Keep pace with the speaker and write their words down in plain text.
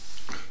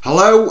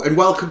Hello and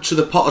welcome to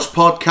the Potters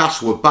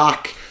Podcast. We're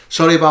back.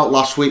 Sorry about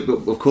last week,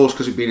 but of course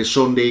because it being a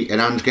Sunday and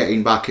Ange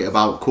getting back at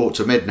about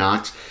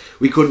midnight,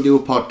 we couldn't do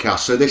a podcast.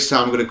 So this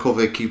time we're going to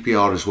cover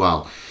QPR as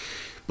well.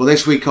 But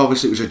this week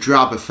obviously it was a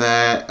drab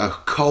affair, a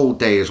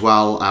cold day as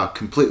well,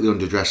 completely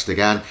underdressed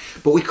again.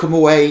 But we come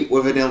away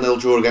with a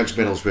 0-0 draw against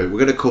Middlesbrough. We're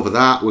going to cover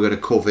that, we're going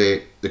to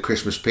cover the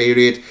Christmas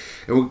period,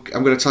 and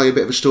I'm going to tell you a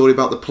bit of a story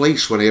about the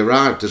police when he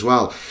arrived as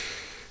well.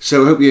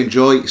 So I hope you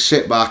enjoy,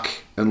 sit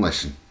back and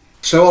listen.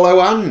 So hello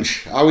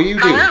Ange, how are you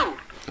doing? Hello.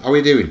 How are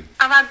you doing?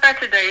 I've had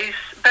better days,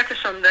 better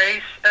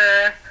Sundays.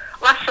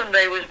 Last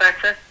Sunday was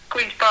better.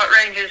 Queen's Park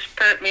Rangers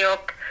perked me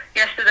up.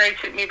 Yesterday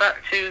took me back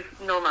to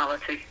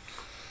normality.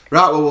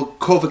 Right, well we'll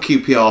cover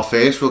QPR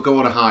first. We'll go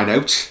on a high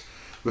note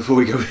before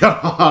we go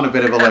on a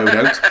bit of a low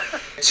note.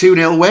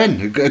 2-0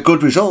 win, a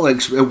good result.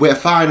 A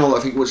final, I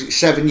think, was it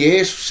 7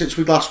 years since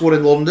we last won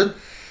in London?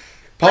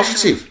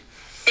 Positive.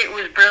 It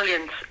was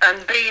brilliant,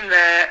 and being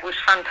there was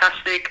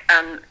fantastic,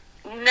 and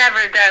never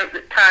a doubt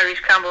that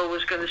Tyrese Campbell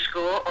was going to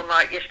score,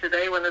 unlike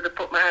yesterday when I'd have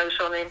put my house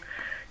on him.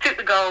 Took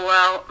the goal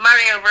well.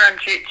 Mario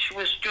Vrancic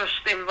was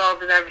just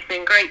involved in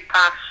everything. Great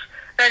pass.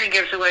 Then he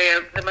gives away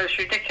the most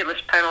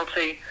ridiculous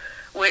penalty,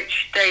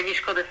 which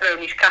Davies could have thrown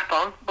his cap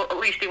on, but at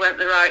least he went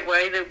the right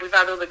way. We've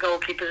had other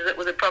goalkeepers that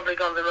would have probably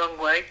gone the wrong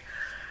way.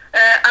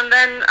 And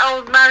then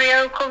old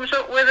Mario comes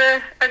up with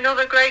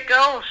another great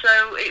goal.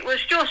 So it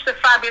was just a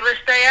fabulous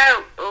day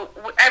out.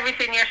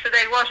 Everything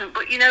yesterday wasn't.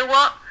 But you know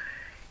what?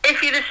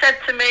 If you'd have said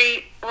to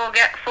me, we'll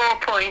get 4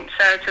 points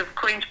out of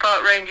Queen's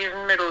Park Rangers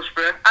and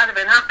Middlesbrough, I'd have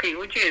been happy,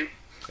 would you?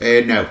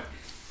 No.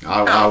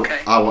 Okay.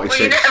 I wanted to.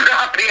 You're never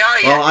happy, are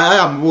you? Well, I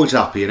am always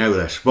happy, you know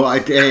this.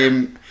 But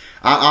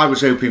I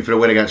was hoping for a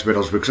win against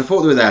Middlesbrough because I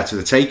thought they were there to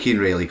the taking,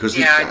 really. Because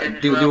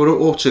they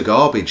were utter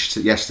garbage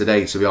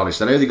yesterday, to be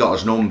honest. I know they got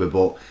us number,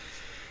 but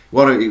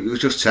it was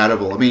just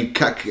terrible. I mean,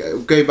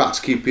 going back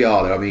to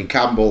QPR, though, I mean,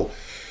 Campbell,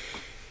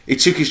 he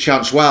took his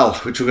chance well,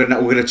 which we're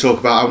going to talk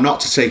about how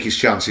not to take his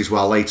chances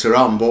well later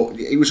on. But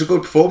it was a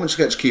good performance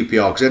against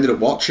QPR because I ended up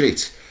watching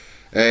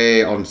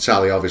it on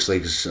telly, obviously,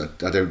 because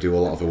I don't do a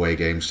lot of away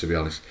games, to be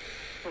honest.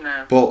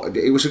 No. But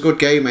it was a good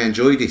game. I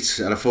enjoyed it,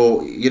 and I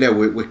thought,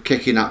 we're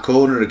kicking that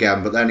corner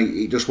again. But then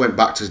it just went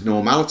back to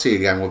normality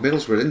again with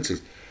Middlesbrough, didn't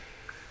it?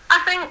 I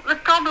think the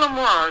problem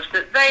was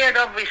that they had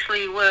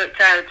obviously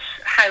worked out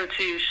how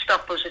to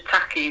stop us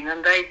attacking,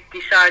 and they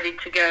decided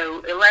to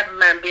go 11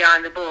 men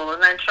behind the ball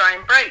and then try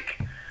and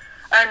break.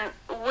 And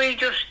we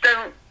just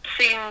don't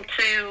seem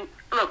to...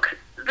 Look,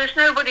 there's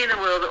nobody in the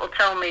world that will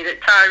tell me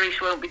that Tyrese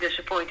won't be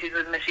disappointed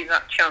with missing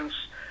that chance.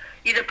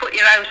 You'd have put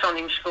your house on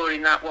him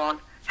scoring that one.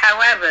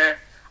 However,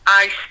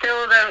 I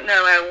still don't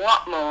know how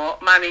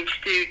Watmore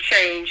managed to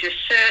change a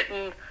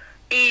certain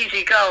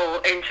easy goal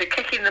into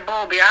kicking the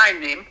ball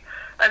behind him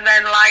and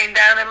then lying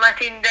down and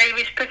letting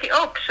Davies pick it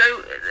up.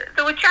 So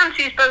there were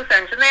chances both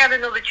ends, and they had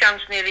another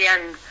chance near the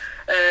end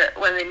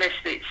when they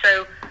missed it.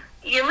 So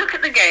you look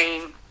at the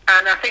game,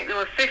 and I think there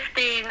were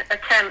 15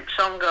 attempts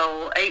on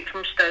goal, 8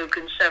 from Stoke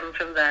and 7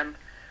 from them,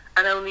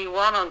 and only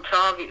 1 on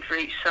target for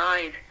each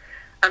side.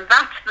 And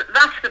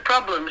that's the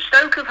problem.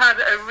 Stoke have had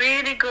a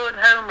really good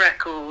home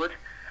record,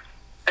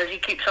 as he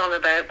keeps on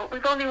about, but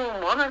we've only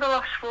won 1 of the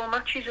last 4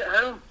 matches at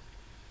home.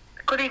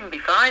 It could even be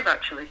 5,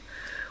 actually.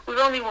 We've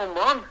only won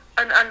 1,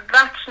 and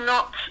that's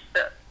not...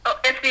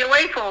 if the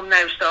away form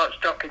now starts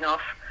dropping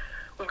off,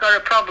 we've got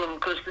a problem,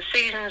 because the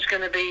season's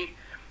going to be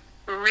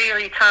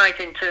really tight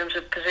in terms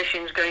of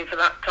positions going for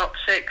that top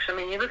 6. I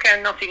mean, you look how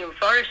Nottingham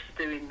Forest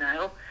are doing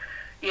now.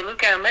 You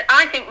look how...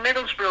 I think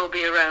Middlesbrough will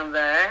be around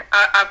there.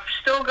 I've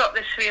still got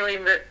this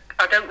feeling that,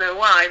 I don't know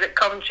why, that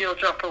Coventry will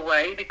drop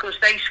away because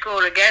they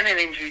score again in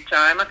injury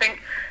time. I think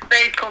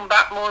they've come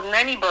back more than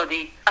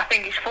anybody. I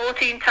think it's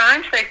 14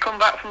 times they've come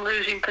back from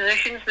losing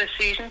positions this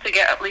season to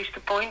get at least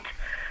a point.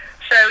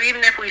 So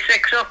even if we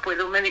 6 up with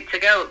a minute to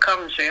go at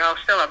Coventry, I'll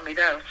still have my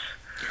doubts.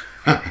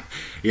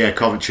 Yeah,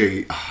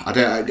 Coventry,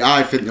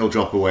 I think they'll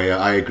drop away.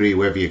 I agree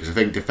with you because I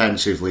think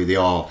defensively they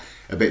are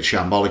a bit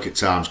shambolic at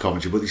times,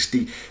 Coventry, but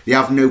they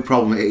have no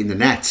problem hitting the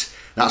net.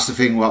 That's the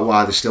thing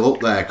why they're still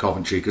up there,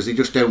 Coventry, because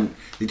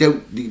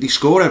they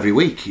score every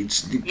week. And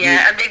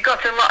they've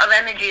got a lot of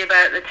energy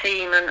about the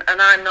team, and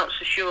I'm not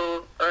so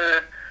sure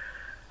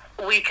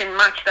we can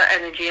match that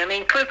energy. I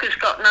mean, Klukas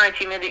got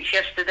 90 minutes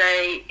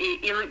yesterday.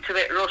 He looked a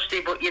bit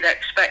rusty, but you'd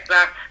expect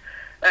that.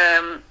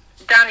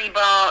 Danny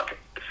Bart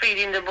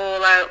feeding the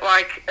ball out,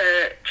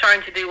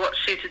 trying to do what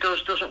Suter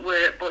doesn't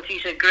work, but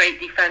he's a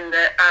great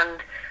defender,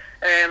 and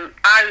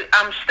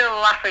I'm still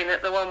laughing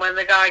at the one when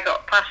the guy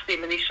got past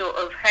him and he sort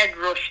of head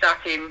rushed at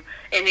him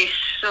in his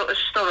sort of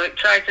stomach,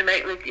 tried to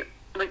make it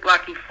look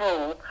like he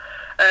fall,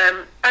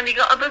 and he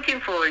got a booking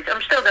for it.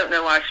 I still don't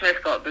know why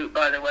Smith got a boot,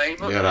 by the way.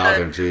 But, I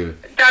don't either.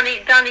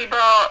 Danny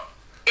Bart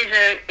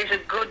is a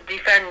good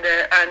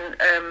defender,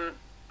 and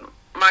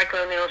Michael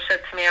O'Neill said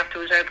to me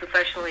afterwards how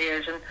professional he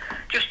is, and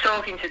just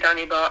talking to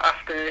Danny Bart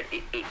after,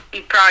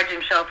 he prides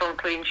himself on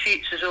clean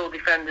sheets, as all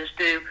defenders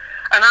do.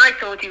 And I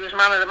thought he was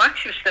man of the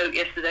match for Stoke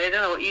yesterday. I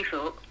don't know what you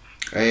thought.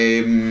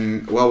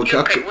 Well,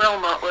 You'll pick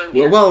Wilmot, won't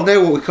you? well,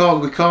 no, we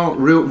can't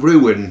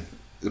ruin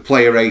the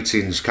player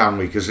ratings, can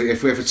we? Because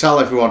if I tell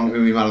everyone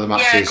who the man of the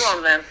match is, go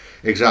on then.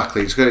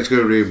 exactly, it's going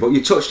to ruin. But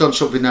you touched on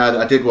something there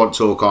that I did want to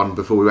talk on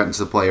before we went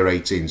into the player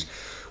ratings.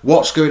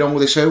 What's going on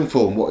with this home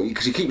form?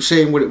 Because you keep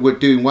saying we're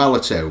doing well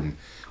at home.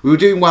 We were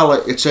doing well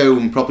at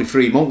home probably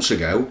 3 months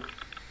ago,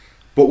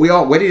 but we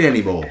aren't winning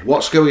anymore.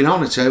 What's going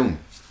on at home?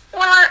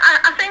 Well,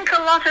 I think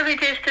a lot of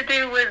it is to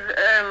do with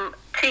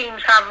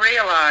teams have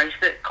realised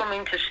that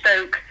coming to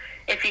Stoke,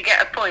 if you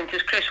get a point,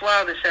 as Chris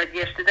Wilder said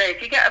yesterday,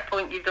 if you get a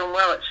point, you've done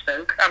well at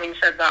Stoke. Having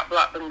said that,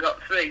 Blackburn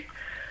got 3,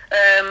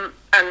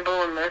 and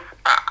Bournemouth.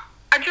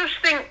 I just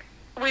think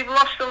we've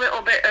lost a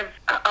little bit of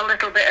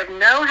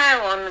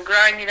know-how on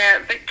grinding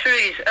out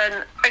victories.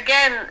 And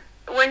again,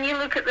 when you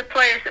look at the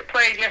players that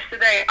played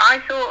yesterday, I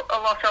thought a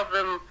lot of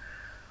them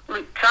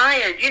looked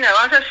tired. You know,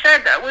 as I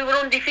said, we were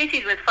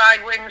undefeated with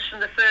 5 wins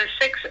from the first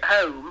 6 at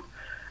home,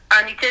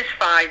 and it is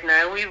 5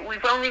 now.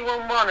 We've only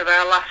won 1 of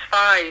our last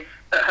 5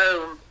 at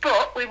home,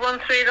 but we won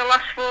 3 of the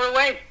last 4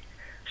 away.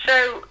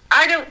 So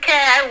I don't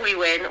care how we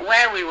win,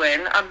 where we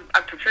win.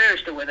 I'd prefer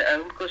us to win at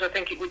home because I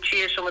think it would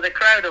cheer some of the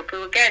crowd up,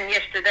 who again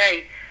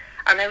yesterday,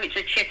 I know it's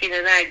a chicken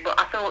and egg, but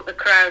I thought the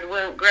crowd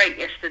weren't great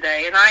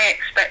yesterday, and I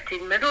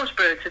expected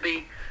Middlesbrough to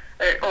be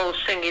all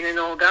singing and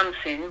all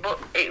dancing, but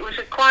it was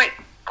a quite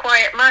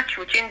quiet match,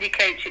 which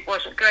indicates it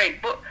wasn't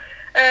great. But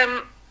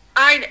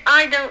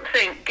I don't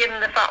think,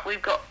 given the fact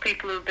we've got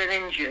people who've been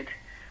injured,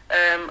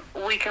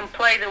 we can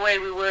play the way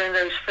we were in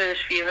those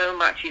first few home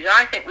matches.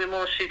 I think we're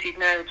more suited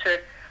now to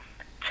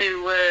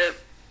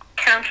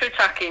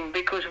counter-attacking,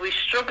 because we're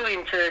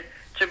struggling to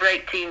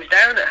break teams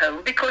down at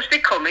home, because they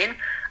come in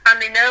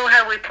and they know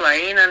how we're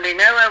playing and they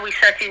know how we're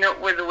setting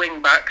up with the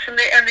wing-backs, and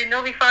they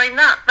nullify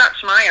that.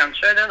 That's my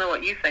answer. I don't know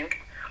what you think.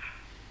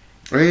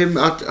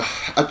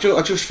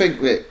 I just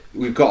think that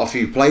we've got a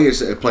few players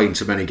that are playing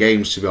too many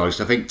games, to be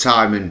honest. I think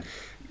timing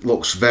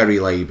looks very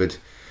laboured.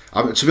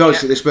 To be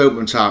honest, at this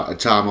moment in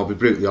time, I'll be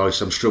brutally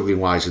honest, I'm struggling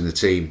wise in the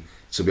team,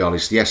 to be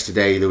honest.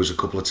 Yesterday, there was a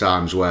couple of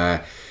times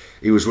where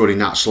he was running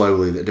that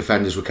slowly that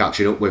defenders were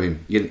catching up with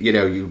him.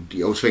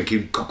 I was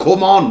thinking,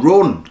 come on,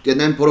 run, and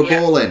then put a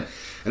ball in.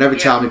 And every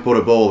time he put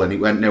a ball in, it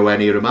went nowhere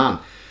near a man.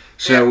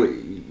 So,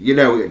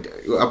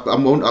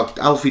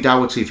 Alfie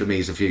Doherty for me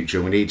is the future,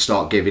 and we need to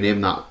start giving him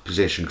that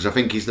position, because I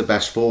think he's the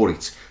best for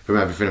it, from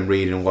everything I'm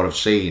reading and what I've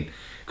seen.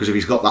 Because if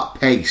he's got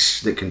that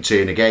pace that can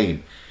turn a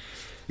game.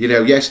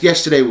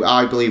 Yesterday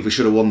I believe we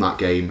should have won that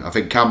game. I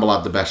think Campbell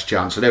had the best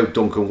chance. I know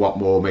Duncan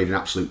Watmore made an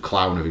absolute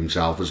clown of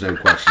himself, there's no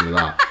question of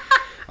that.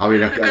 I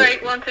mean,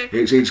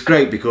 it's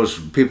great because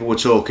people were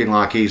talking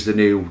like he's the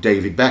new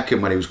David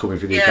Beckham when he was coming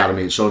from the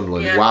academy at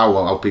Sunderland. Yeah.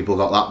 Wow, how people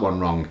got that one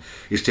wrong.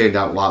 He's turned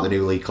out like the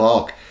new Lee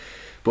Clark.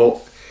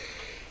 But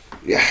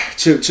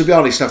to be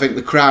honest, I think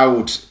the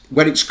crowd,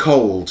 when it's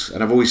cold,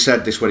 and I've always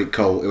said this when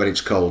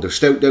it's cold, if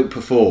Stoke don't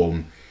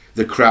perform,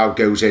 the crowd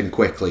goes in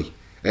quickly.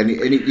 And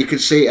you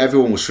could see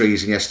everyone was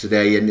freezing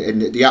yesterday,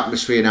 and the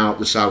atmosphere now at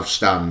the South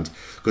Stand,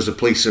 because the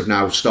police have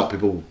now stopped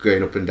people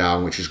going up and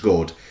down, which is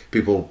good.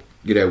 People,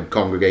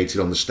 congregated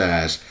on the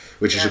stairs,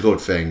 which is a good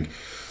thing.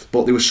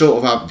 But they were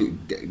sort of, I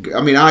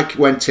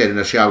went in and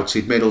I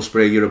shouted,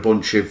 "Middlesbrough, you're a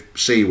bunch of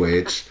C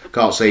words."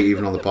 Can't say it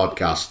even on the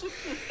podcast.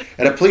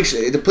 And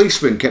the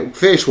policeman,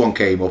 first one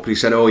came up and he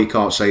said, "Oh, you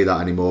can't say that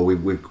anymore,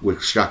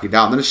 we're striking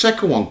down." Then the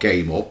second one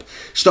came up,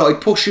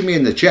 started pushing me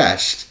in the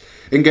chest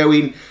and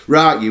going,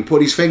 "Right, you,"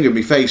 put his finger in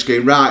my face,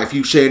 going, "Right, if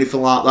you say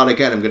anything like that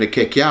again, I'm going to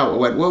kick you out." I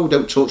went, "Whoa,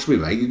 don't touch me,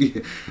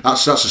 mate.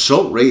 That's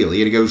assault,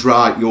 really." And he goes,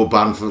 "Right, you're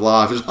banned for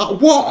life." I was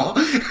like, "What?"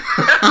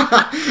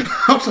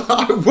 I was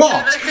like,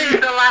 "What?" So this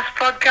is the last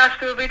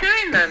podcast we'll be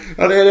doing then.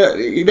 And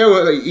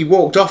then, he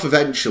walked off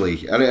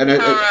eventually. And then,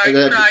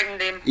 frightened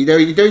him. He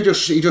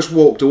just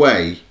walked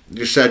away. He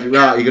just said,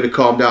 "Right, you're going to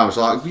calm down." I was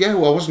like, "Yeah,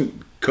 well,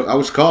 I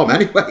was calm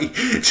anyway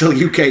until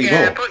you came up."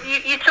 Yeah, but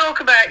you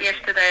talk about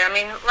yesterday. I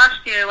mean,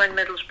 last year when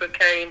Middlesbrough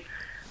came,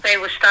 they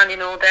were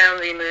standing all down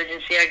the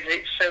emergency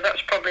exits, so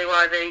that's probably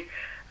why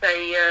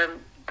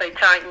they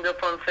tightened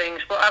up on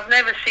things. But I've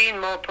never seen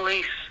more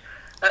police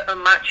at a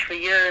match for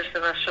years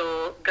than I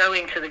saw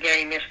going to the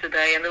game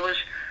yesterday, and there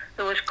was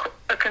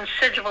a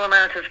considerable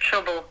amount of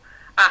trouble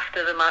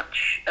after the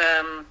match.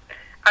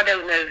 I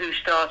don't know who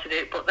started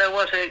it, but there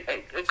was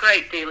a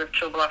great deal of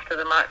trouble after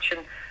the match,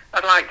 and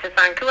I'd like to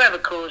thank whoever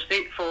caused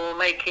it for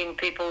making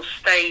people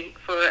stay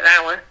for an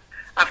hour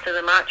after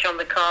the match on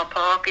the car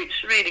park.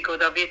 It's really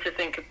good of you to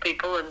think of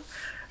people and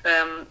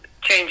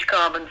change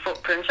carbon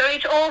footprint. So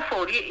it's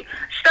awful.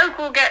 Stoke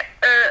will get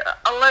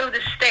a load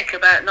of stick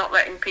about not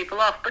letting people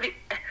off, but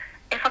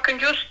if I can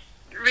just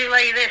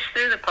relay this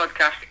through the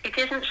podcast, it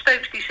isn't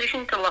Stoke's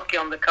decision to lock you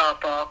on the car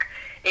park.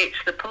 It's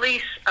the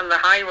police and the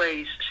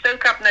highways.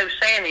 Stoke have no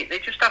say in it. They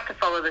just have to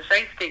follow the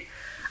safety.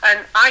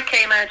 And I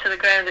came out to the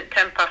ground at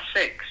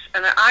 6:10,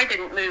 and I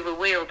didn't move a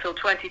wheel till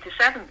 7:20.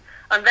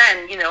 And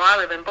then, I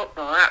live in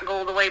Bucknell, I had to go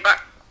all the way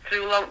back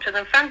through Longton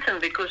and Fenton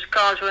because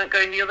cars weren't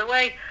going the other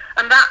way.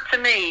 And that, to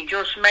me,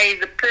 just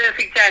made the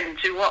perfect end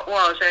to what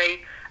was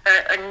a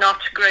a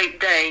not great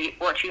day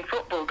watching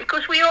football,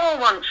 because we all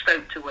want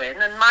Stoke to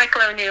win, and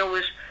Michael O'Neill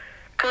was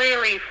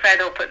clearly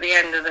fed up at the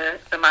end of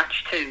the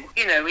match too.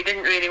 You know, he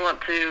didn't really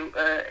want to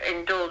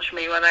indulge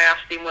me when I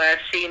asked him where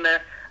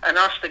Seamer and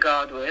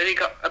Ostergaard were. He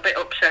got a bit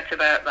upset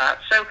about that.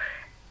 So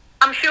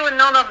I'm sure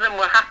none of them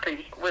were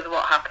happy with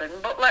what happened,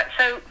 but let's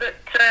hope that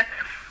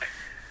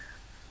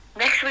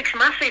next week's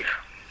massive.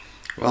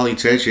 Well,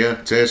 it is,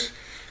 yeah, it is.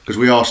 Because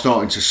we are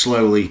starting to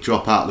slowly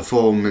drop out of the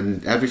form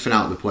and everything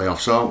out of the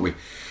playoffs, aren't we?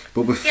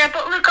 But yeah,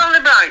 but look on the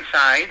bright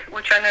side,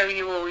 which I know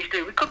you always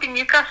do. We could be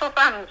Newcastle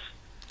fans.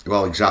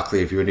 Well,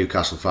 exactly. If you're a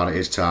Newcastle fan, it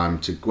is time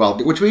to... Well,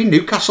 what do you mean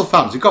Newcastle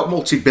fans? They've got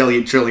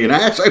multi-billion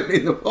trillionaires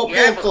in the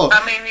football club.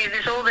 I mean,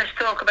 there's all this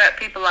talk about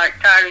people like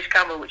Tyrese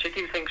Campbell, which I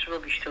do think is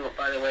rubbish talk,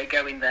 by the way,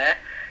 going there.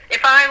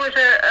 If I was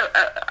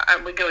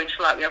and we're going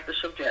slightly off the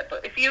subject,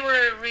 but if you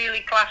were a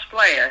really class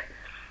player,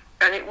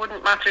 and it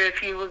wouldn't matter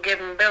if you were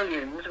given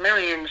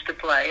millions to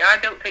play, I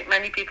don't think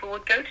many people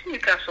would go to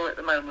Newcastle at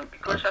the moment,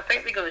 because I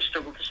think they're going to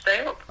struggle to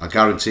stay up. I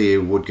guarantee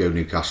you would go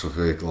Newcastle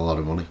for a lot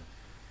of money.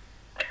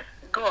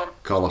 Go on.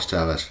 Carlos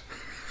Tevez.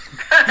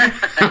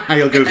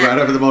 He'll go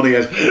wherever the money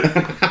is.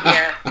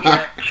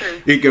 yeah,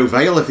 true. He'd go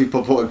Vale if he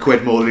put a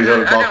quid more than his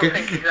own pocket.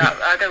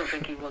 I don't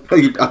think he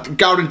would. I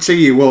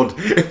guarantee you would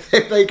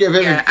if they give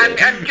him. Yeah,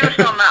 and just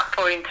on that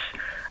point,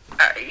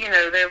 you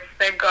know,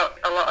 they've got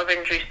a lot of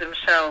injuries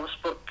themselves,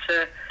 but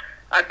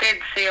I did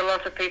see a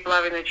lot of people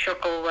having a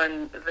chuckle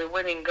when the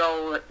winning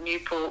goal at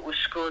Newport was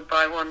scored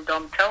by one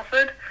Dom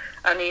Telford,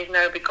 and he's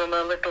now become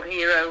a little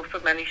hero for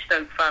many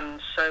Stoke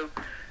fans. So,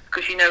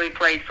 because you know he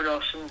played for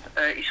us and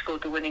he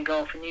scored the winning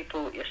goal for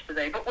Newport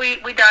yesterday. But we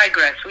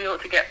digress. We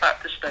ought to get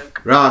back to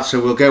Stoke. Right, so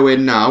we'll go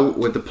in now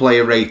with the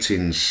player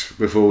ratings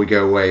before we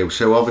go away.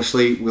 So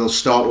obviously we'll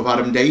start with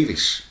Adam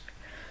Davies.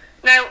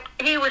 Now,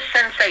 he was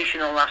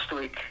sensational last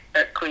week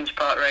at Queen's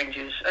Park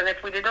Rangers, and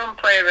if we'd have done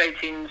player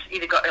ratings,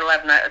 he'd have got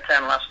 11 out of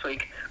 10 last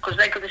week, because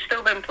they could have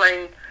still been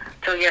playing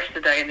till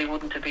yesterday and they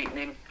wouldn't have beaten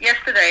him.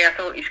 Yesterday I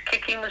thought his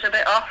kicking was a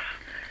bit off.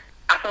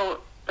 I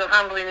thought the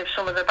handling of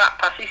some of the back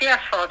passes, he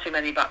has far too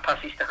many back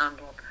passes to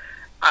handle.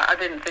 I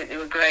didn't think they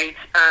were great,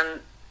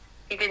 and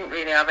he didn't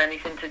really have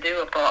anything to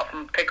do apart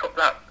from pick up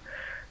that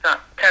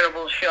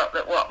terrible shot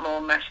that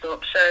Watmore messed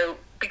up. So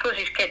because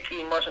his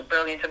kicking wasn't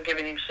brilliant, I'm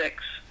giving him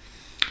 6.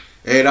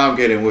 And I'm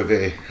going with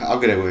it. I'll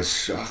go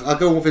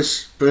with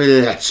his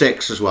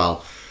 6 as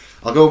well.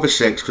 I'll go with a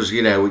 6 because,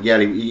 you know, yeah,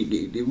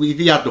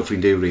 he had nothing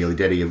to do really,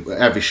 did he?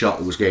 Every shot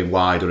that was going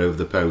wide or over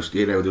the post,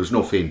 you know, there was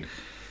nothing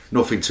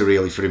to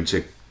really for him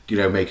to, you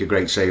know, make a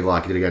great save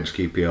like he did against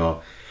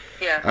QPR.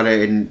 Yeah.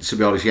 And to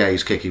be honest, yeah,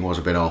 his kicking was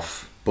a bit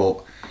off,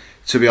 but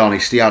to be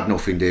honest, he had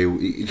nothing to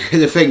do.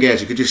 The thing is,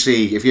 you could just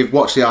see, if you've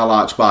watched the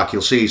highlights back,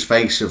 you'll see his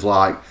face of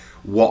like,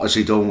 what has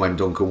he done when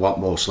Duncan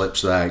Watmore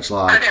slips there? It's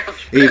like,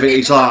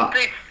 you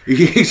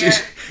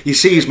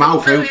see his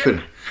mouth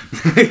open.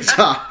 It's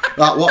like,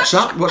 what's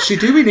that? What's he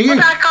doing here?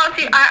 But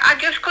I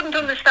just couldn't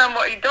understand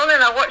what he'd done,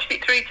 and I watched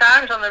it 3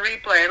 times on the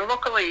replay, and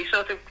luckily he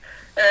sort of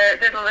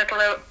did a little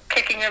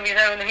kicking of his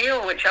own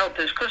heel, which helped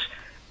us, because,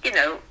 you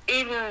know,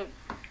 even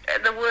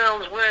the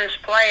world's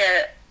worst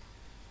player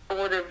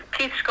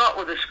Keith Scott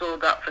would have scored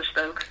that for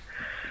Stoke.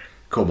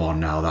 Come on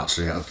now, that's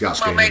going a bit not.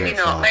 far.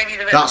 Maybe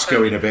that's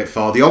going a bit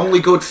far. The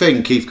only good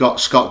thing Keith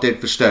Scott did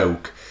for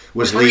Stoke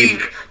was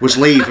leave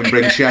and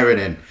bring Sherrin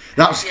in.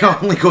 That's the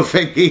only good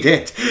thing he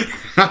did.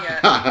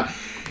 Yeah.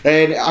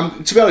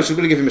 And to be honest, I'm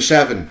going to give him a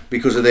 7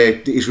 because of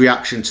his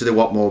reaction to the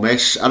Watmore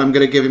miss, and I'm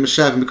going to give him a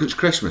 7 because it's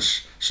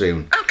Christmas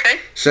soon. Okay.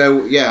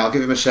 So yeah, I'll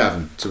give him a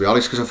 7 to be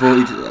honest, because I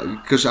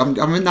thought because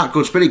I'm in that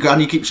good spirit,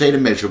 and you keep saying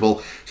I'm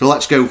miserable, so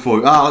let's go for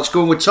it. Let's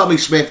go with Tommy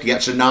Smith. He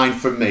gets a 9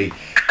 from me.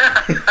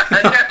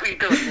 No, he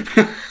doesn't.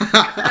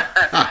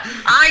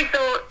 I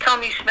thought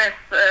Tommy Smith.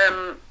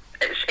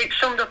 It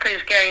summed up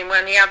his game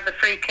when he had the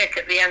free kick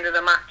at the end of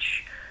the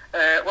match.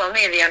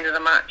 Near the end of the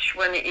match,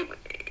 when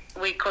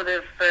we could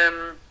have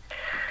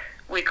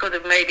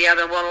maybe had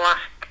one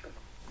last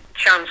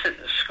chance at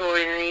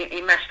scoring, and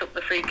he messed up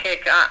the free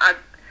kick. I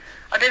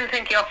didn't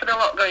think he offered a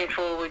lot going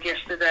forward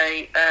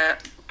yesterday,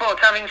 but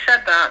having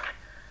said that,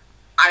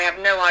 I have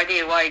no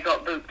idea why he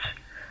got booked.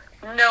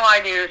 No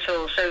idea at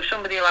all, so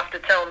somebody will have to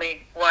tell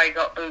me why he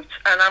got booked,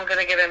 and I'm going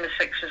to give him a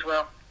 6 as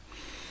well.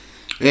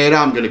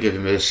 Yeah, I'm going to give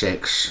him a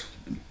 6.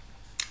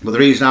 But the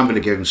reason I'm going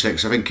to give him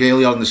 6, I think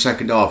early on in the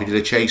second half he did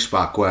a chase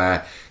back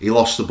where he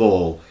lost the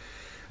ball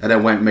and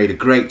then went and made a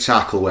great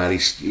tackle where he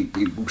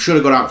should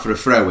have gone out for a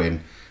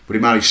throw-in, but he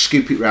managed to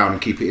scoop it round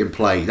and keep it in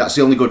play. That's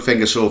the only good thing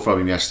I saw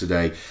from him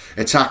yesterday.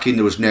 Attacking,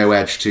 there was no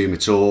edge to him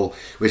at all,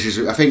 which is,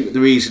 I think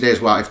the reason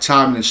is, well, if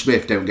Tymon and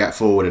Smith don't get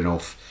forward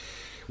enough,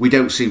 we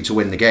don't seem to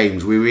win the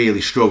games. We really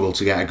struggle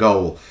to get a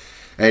goal.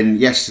 And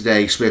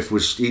yesterday Smith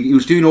was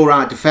doing all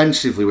right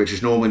defensively, which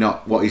is normally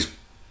not what he's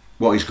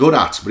good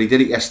at, but he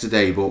did it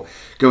yesterday. But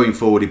going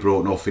forward, he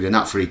brought nothing, and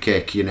that free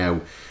kick, you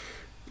know,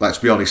 let's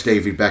be honest,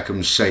 David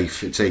Beckham's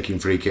safe at taking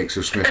free kicks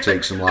if Smith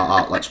takes them like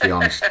that, let's be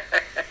honest.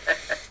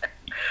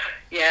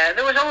 Yeah,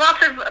 there was a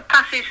lot of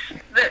passes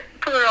that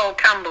poor old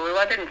Campbell, who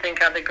I didn't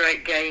think had a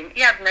great game,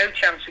 he had no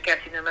chance of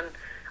getting them, and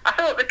I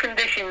thought the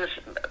conditions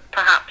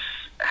perhaps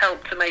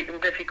helped to make them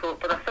difficult,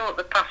 but I thought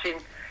the passing,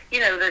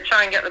 they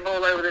try and get the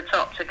ball over the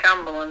top to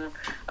Campbell,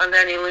 and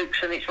then he loops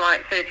and it's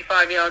like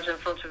 35 yards in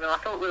front of him. I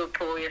thought we were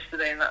poor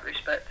yesterday in that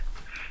respect.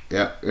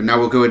 Yeah, and now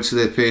we'll go into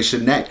the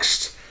person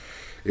next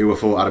who I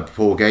thought had a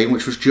poor game,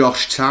 which was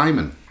Josh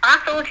Tymon.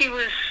 I thought he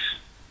was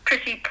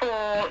pretty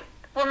poor.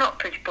 Well, not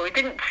pretty poor. He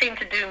didn't seem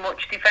to do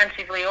much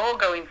defensively or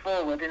going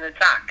forward in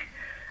attack.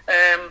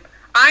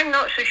 I'm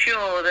not so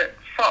sure that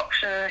Fox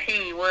and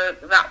he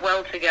work that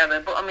well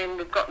together, but I mean,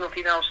 we've got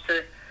nothing else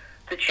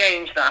to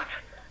change that.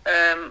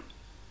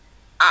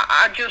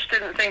 I just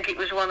didn't think it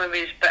was one of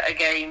his better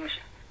games.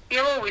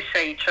 He'll always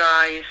say he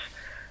tries,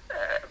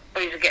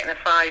 but he's getting a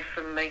 5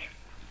 from me.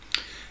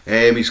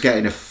 He's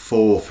getting a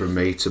 4 from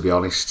me, to be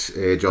honest,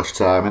 Josh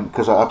Tymon,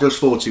 because I just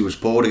thought he was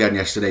poor again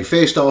yesterday.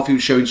 First off, he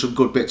was showing some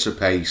good bits of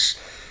pace,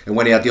 and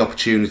when he had the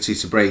opportunity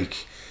to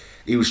break,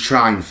 he was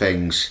trying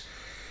things.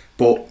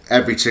 But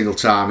every single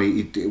time,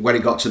 when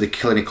he got to the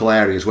clinical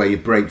areas where you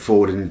break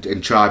forward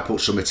and try to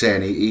put something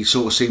in, he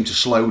sort of seemed to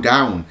slow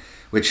down,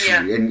 which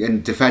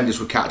and defenders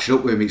were catching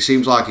up with him. It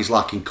seems like he's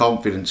lacking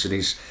confidence, and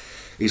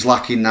he's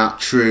lacking that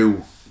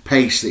true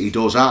pace that he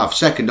does have.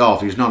 Second half,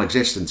 he was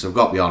non-existent, I've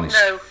got to be honest.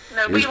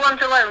 No, but he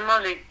wasn't alone,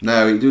 was he?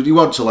 No, he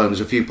wasn't alone. There's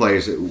a few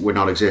players that were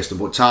non-existent,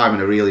 but Tymon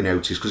I really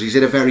noticed because he's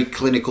in a very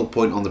clinical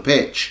point on the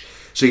pitch.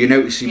 So you're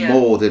noticing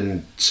more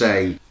than,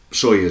 say,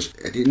 Sawyers.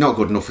 Not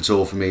good enough at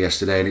all for me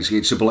yesterday, and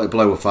it's a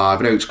below a 5.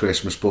 I know it's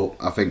Christmas, but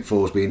I think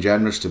 4's being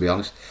generous, to be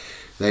honest.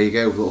 There you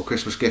go, a little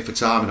Christmas gift for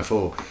Tymon, a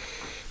 4.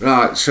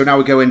 Right, so now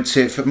we go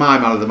into, for my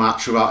man of the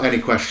match, without any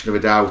question of a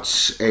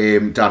doubt,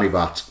 Danny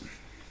Batth.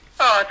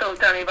 Oh, I thought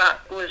Danny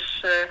Batth was...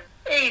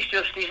 he's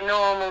just his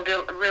normal,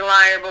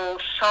 reliable,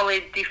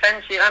 solid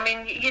defensive. I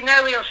mean,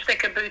 he'll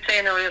stick a boot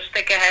in or he'll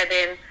stick a head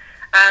in,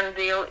 and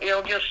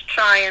he'll just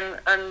try and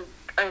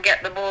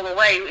get the ball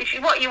away, which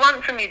is what you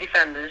want from your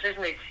defenders,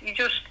 isn't it? You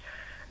just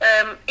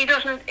he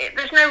doesn't.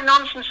 There's no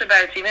nonsense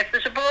about him. If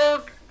there's a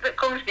ball that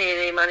comes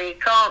near him and he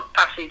can't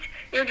pass it,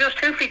 he'll just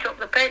hoof it up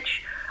the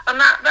pitch, and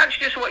that's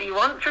just what you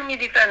want from your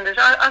defenders.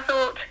 I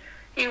thought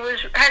he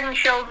was head and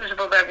shoulders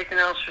above everything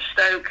else for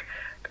Stoke.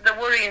 The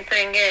worrying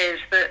thing is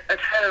that at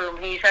home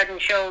he's head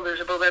and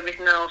shoulders above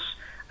everything else,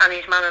 and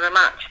he's man of the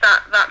match.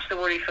 That's the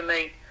worry for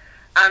me.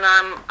 And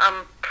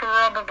I'm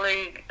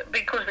probably,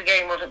 because the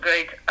game wasn't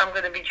great, I'm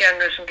going to be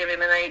generous and give him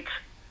an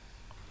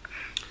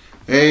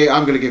 8.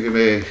 I'll give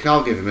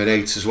him an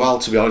 8 as well,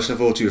 to be honest. I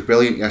thought he was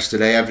brilliant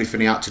yesterday.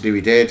 Everything he had to do,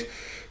 he did.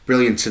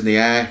 Brilliant in the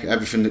air.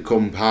 Everything that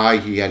come high,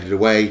 he headed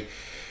away.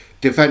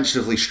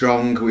 Defensively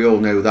strong, we all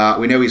know that.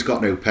 We know he's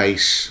got no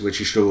pace, which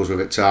he struggles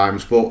with at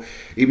times, but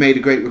he made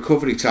a great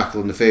recovery tackle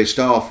in the first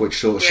half,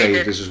 which sort of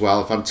saved us as well.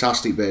 A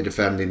fantastic bit of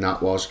defending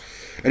that was.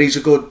 And he's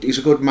a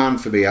good man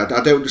for me. I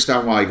don't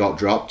understand why he got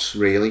dropped,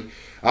 really.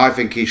 I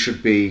think he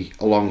should be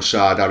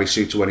alongside Harry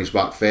Souttar when he's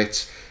back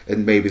fit,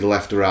 and maybe the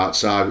left or right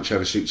side,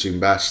 whichever suits him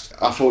best.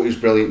 I thought he was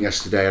brilliant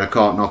yesterday, and I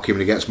can't knock him,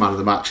 and he gets man of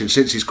the match. And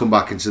since he's come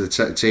back into the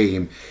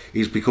team,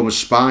 he's become a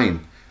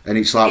spine. And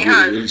it's like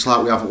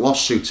we haven't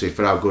lost Souttar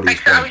for how good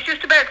he's been. I was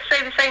just about to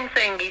say the same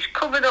thing. He's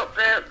covered up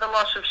the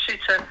loss of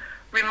Souttar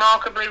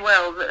remarkably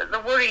well. The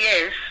worry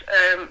is,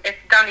 if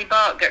Danny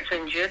Batth gets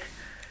injured,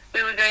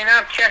 we were going to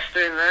have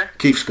Chester in there.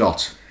 Keith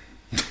Scott.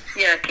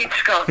 Yeah, Keith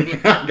Scott.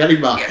 Yeah. Get him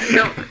back.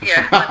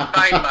 Let's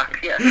buy him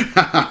back. Yeah.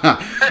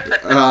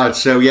 Right,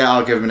 so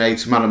I'll give him an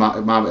 8.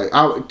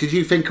 Did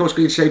you think I was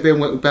going to say Ben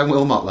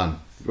Wilmot then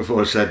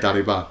before I said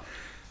Danny Batth?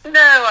 No,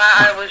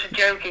 I was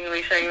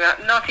jokingly saying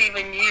that. Not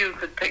even you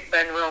could pick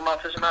Ben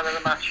Wilmot as a man of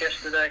the match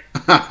yesterday.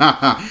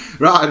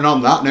 Right, and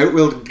on that note,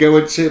 we'll go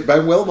into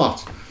Ben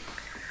Wilmot.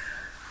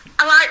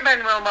 I like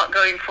Ben Wilmot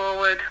going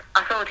forward.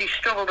 I thought he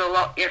struggled a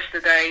lot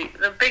yesterday.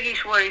 The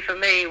biggest worry for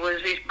me was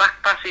his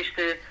back passes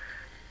to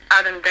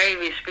Adam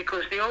Davies,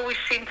 because they always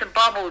seemed to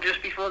bobble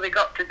just before they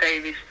got to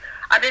Davies.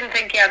 I didn't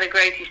think he had the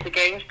greatest of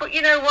games, but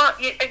you know what?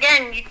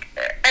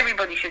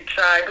 Everybody should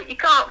try, but you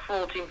can't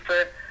fault him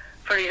for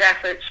his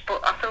efforts.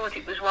 But I thought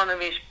it was one of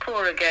his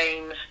poorer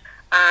games,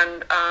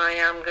 and I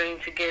am going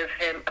to give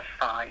him a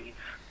 5.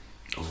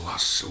 Oh,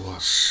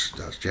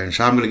 that's generous.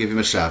 I'm going to give him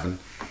a 7.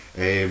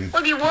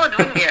 Well, you would,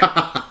 wouldn't you?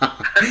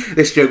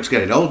 This joke's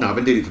getting old now. I've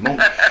been doing it for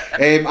months.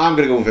 I'm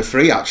going to go with a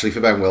 3 actually for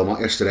Ben Wilmot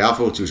yesterday. I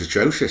thought he was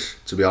atrocious,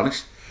 to be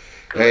honest.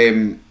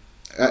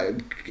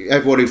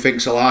 Everyone who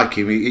thinks I like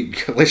him, he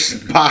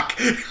listen back.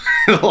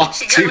 the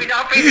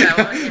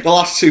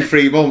last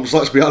 2-3 months,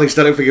 let's be honest,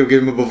 I don't think he'll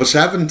give him above a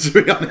 7,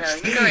 to be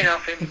honest. No, you're going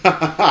off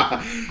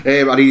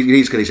him. And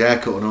he's got his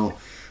haircut and all.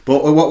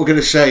 But what we're going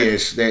to say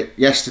is that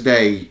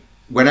yesterday,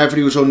 whenever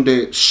he was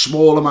under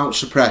small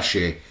amounts of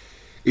pressure,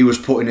 he was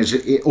putting us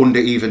under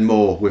even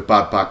more with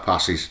bad back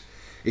passes.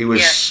 He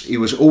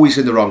was always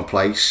in the wrong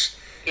place.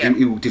 Yeah.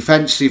 He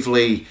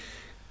defensively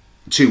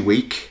too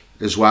weak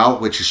as well,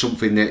 which is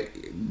something that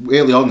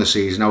early on the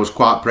season I was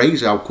quite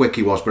praised how quick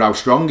he was, but how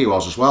strong he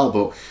was as well.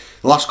 But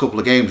the last couple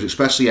of games,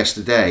 especially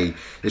yesterday,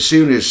 as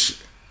soon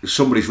as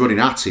somebody's running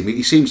at him,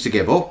 he seems to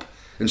give up.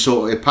 and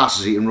sort of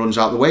passes it and runs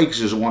out the way because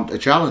he doesn't want a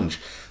challenge.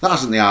 That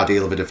isn't the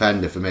ideal of a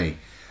defender for me.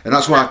 And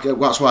that's why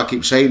I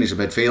keep saying he's a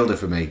midfielder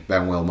for me,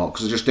 Ben Wilmot,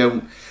 because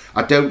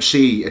I don't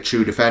see a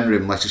true defender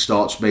unless he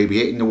starts maybe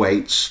hitting the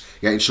weights,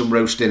 getting some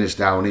roast dinners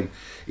down him.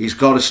 He's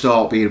got to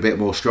start being a bit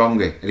more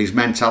stronger, and his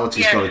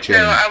mentality's got to change.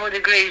 No, I would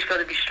agree. He's got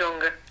to be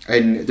stronger.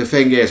 And the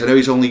thing is, I know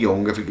he's only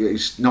young. I think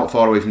he's not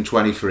far away from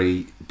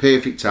 23.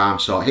 Perfect time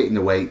to start hitting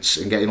the weights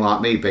and getting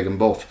like me, big and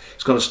buff.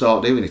 He's got to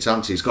start doing it,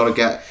 hasn't he? He's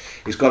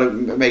got to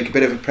make a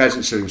bit of a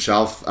presence of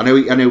himself. I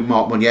know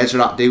Mark Muniz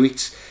are at do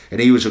it, and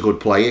he was a good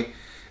player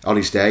on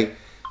his day.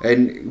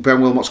 And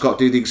Ben Wilmot's got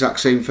to do the exact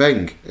same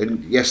thing.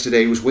 And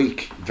yesterday he was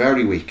weak,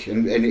 very weak.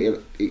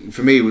 And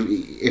for me,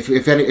 if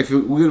we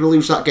were going to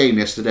lose that game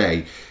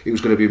yesterday, it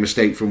was going to be a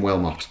mistake from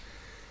Wilmot.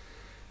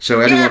 So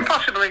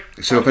possibly.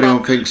 So if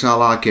anyone thinks I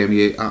like him,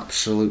 you're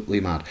absolutely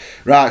mad.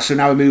 Right, so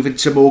now we're moving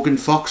to Morgan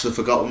Fox, the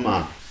forgotten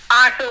man.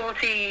 I thought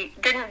he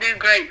didn't do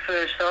great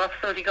first half.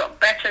 I thought he got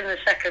better in the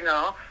second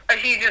half.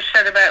 As you just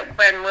said about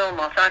Ben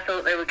Wilmot, I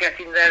thought they were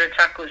getting their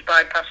attack was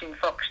bypassing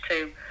Fox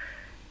too.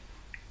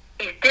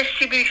 His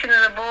distribution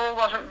of the ball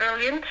wasn't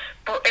brilliant,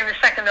 but in the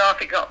second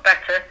half it got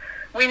better.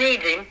 We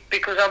need him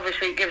because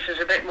obviously it gives us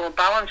a bit more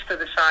balance to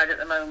the side at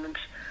the moment.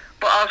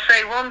 But I'll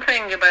say one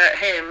thing about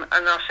him,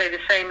 and I'll say the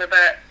same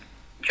about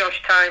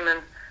Josh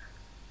Tymon.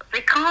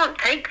 They can't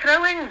take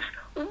throw-ins.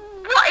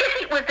 What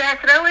is it with their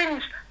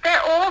throw-ins?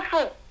 They're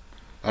awful.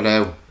 I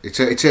know,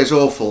 it is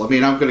awful. I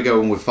mean, I'm going to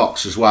go in with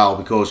Fox as well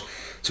because,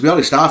 to be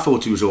honest, I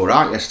thought he was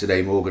alright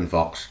yesterday, Morgan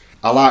Fox.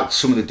 I liked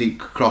some of the deep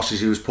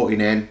crosses he was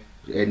putting in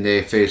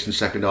the first and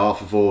second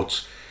half. I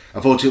thought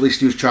at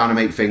least he was trying to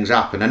make things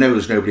happen. I know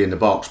there's nobody in the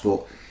box,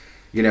 but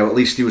you know, at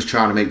least he was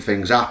trying to make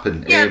things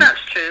happen. Yeah,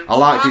 that's true. I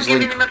liked his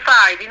link. I'm giving him a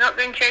 5. You're not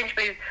going to change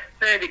my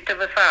verdict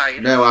of a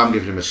 5. No, I'm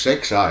giving him a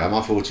 6.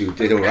 I thought he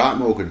did alright,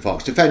 Morgan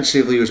Fox.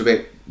 Defensively, he was a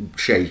bit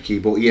shaky,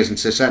 but he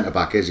isn't a centre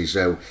back, is he?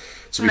 So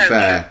to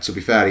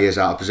be fair, he is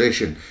out of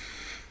position.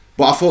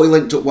 But I thought he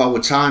linked up well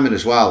with Tymon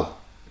as well.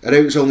 I know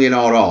it was only an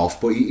hour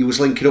off, but he was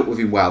linking up with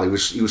him well. He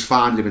was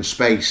finding him in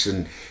space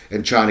and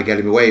trying to get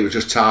him away. It was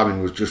just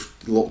Tymon was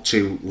just looked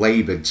too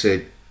laboured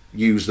to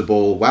use the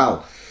ball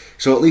well.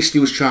 So at least he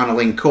was trying to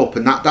link up,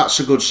 and that's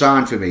a good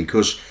sign for me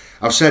because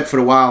I've said for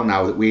a while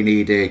now that we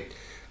need a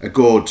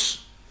good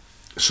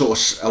sort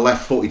of a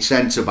left-footed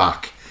centre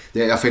back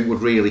that I think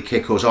would really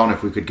kick us on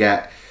if we could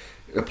get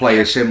a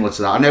player similar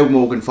to that. I know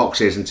Morgan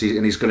Fox isn't,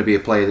 and he's going to be a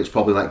player that's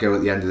probably let go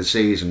at the end of the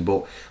season,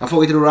 but I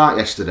thought he did alright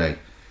yesterday.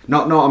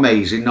 Not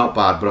amazing, not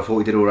bad, but I thought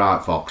he did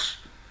alright, Fox.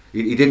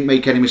 He didn't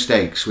make any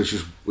mistakes, which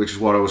is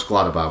what I was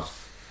glad about.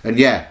 And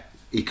yeah,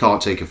 he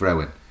can't take a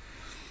throw in.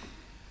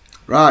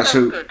 Right,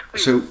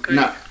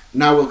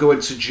 now we'll go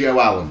into Joe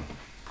Allen.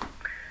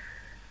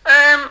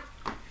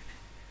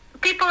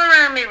 People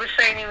around me were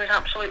saying he was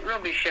absolute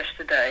rubbish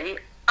yesterday.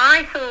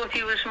 I thought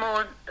he was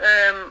more.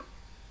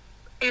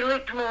 He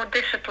looked more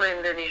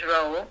disciplined in his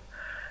role.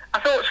 I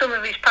thought some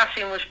of his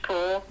passing was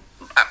poor.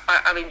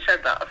 Having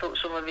said that, I thought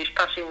some of his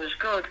passing was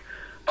good.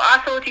 But I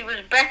thought he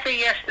was better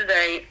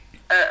yesterday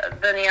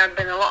than he had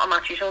been a lot of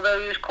matches, although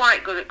he was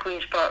quite good at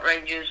Queen's Park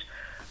Rangers.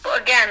 But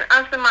again,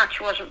 as the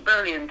match wasn't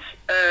brilliant,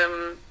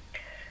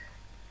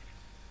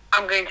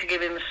 I'm going to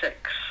give him a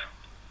 6.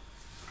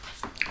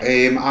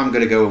 I'm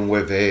going to go in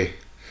with to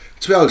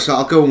be honest,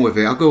 I'll go in with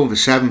a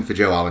 7 for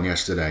Joe Allen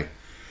yesterday.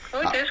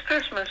 Oh, it is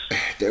Christmas.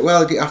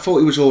 Well, I thought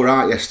he was all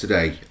right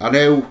yesterday. I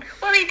know.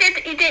 Well, he gave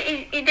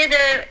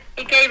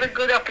a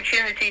good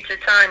opportunity to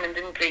Tymon,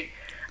 didn't he?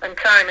 And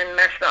Tymon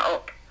messed that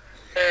up.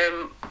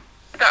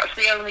 That's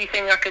the only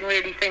thing I can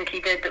really think he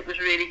did that was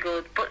really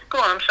good. But go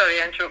on, I'm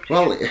sorry I interrupted you.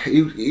 Well,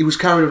 he was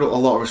carrying a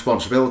lot of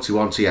responsibility,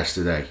 wasn't he,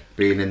 yesterday,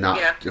 being in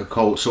that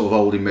sort of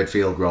holding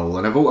midfield role.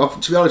 And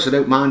to be honest, I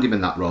don't mind him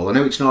in that role. I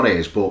know it's not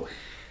his, but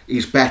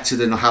he's better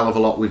than a hell of a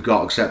lot we've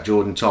got, except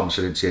Jordan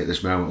Thompson, isn't he, at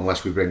this moment,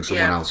 unless we bring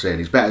someone else in.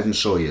 He's better than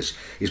Sawyers.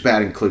 He's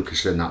better than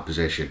Clucas in that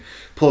position.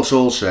 Plus,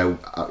 also,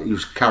 he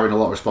was carrying a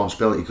lot of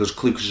responsibility because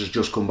Clucas has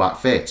just come back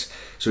fit.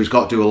 So he's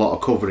got to do a lot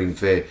of covering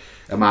for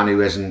a man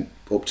who isn't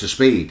up to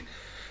speed.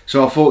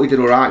 So I thought he did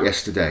alright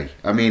yesterday.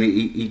 I mean,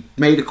 he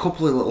made a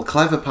couple of little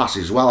clever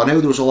passes as well. I know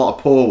there was a lot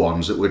of poor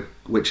ones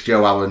which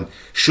Joe Allen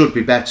should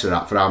be better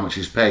at for how much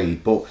he's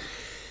paid, but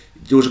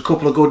there was a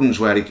couple of good ones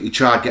where he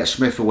tried to get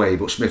Smith away,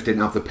 but Smith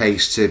didn't have the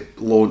pace to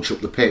launch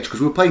up the pitch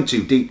because we were playing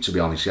too deep, to be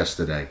honest,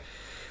 yesterday.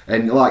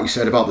 And like you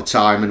said about the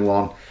Tymon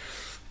one,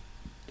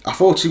 I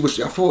thought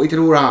he did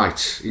all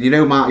right. And you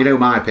know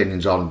my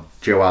opinions on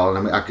Joe Allen.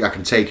 I mean, I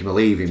can take him or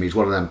leave him. He's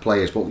one of them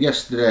players. But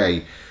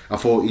yesterday, I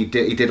thought he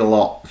did a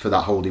lot for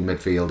that holding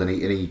midfield, and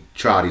he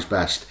tried his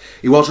best.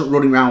 He wasn't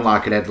running around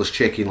like an headless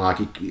chicken like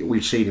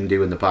we've seen him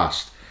do in the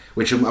past,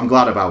 which I'm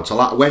glad about.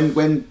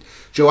 When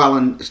Joe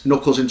Allen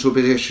knuckles into a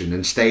position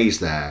and stays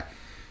there,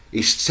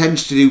 he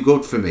tends to do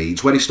good for me.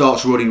 It's when he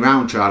starts running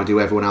around trying to do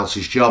everyone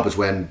else's job is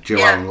when Joe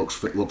Allen looks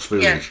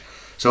foolish. Yeah.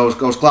 So I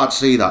was glad to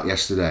see that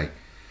yesterday.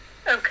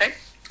 Okay.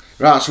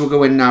 Right, so we'll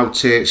go in now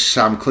to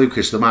Sam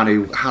Clucas, the man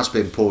who has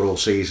been poor all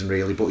season,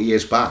 really, but he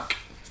is back.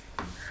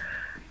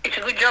 It's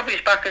a good job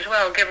he's back as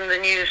well, given the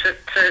news that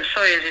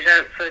Sawyers is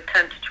out for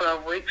 10 to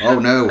 12 weeks. Oh,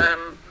 no.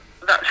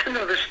 That's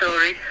another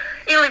story.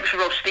 He looks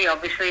rusty,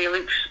 obviously. He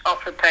looks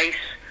off the pace.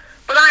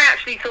 But I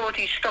actually thought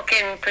he stuck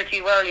in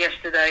pretty well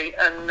yesterday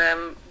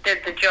and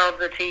did the job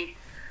that he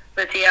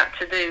had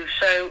to do.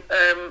 So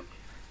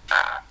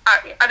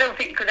I don't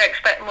think you could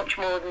expect much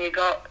more than you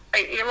got.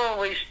 He'll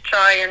always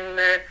try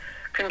and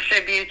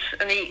contribute,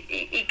 and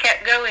he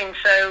kept going.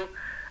 So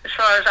as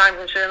far as I'm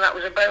concerned, that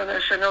was a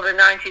bonus, another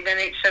 90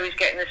 minutes, so he's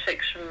getting a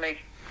 6 from me.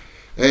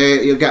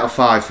 You'll get a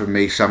 5 from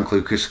me, Sam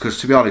Clucas, because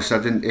to be honest,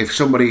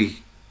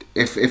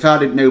 if I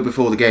didn't know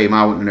before the game,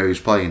 I wouldn't know he was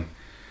playing,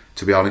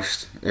 to be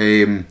honest.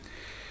 I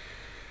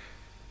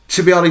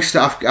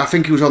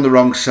think he was on the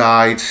wrong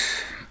side.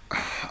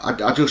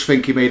 I just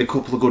think he made a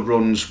couple of good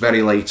runs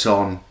very late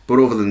on, but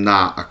other than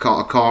that,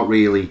 I can't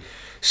really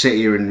sit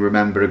here and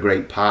remember a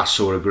great pass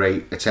or a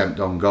great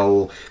attempt on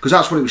goal, because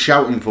that's what he was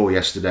shouting for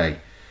yesterday.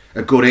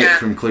 A good hit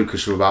from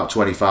Clucas from about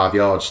 25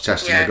 yards,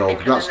 testing the goal.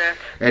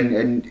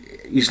 And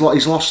he's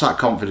lost that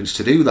confidence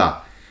to do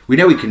that. We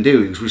know he can do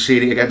it because we've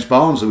seen it against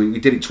Barnsley. We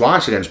did it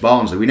twice against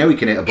Barnsley. We know he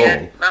can hit a ball.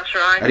 Yeah, that's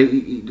right.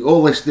 And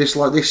all this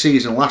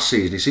season, last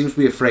season, he seems to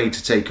be afraid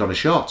to take on a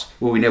shot.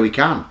 Well, we know he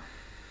can.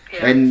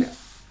 Yeah. And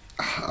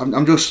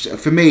I'm just,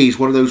 for me, he's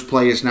one of those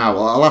players now.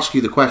 I'll ask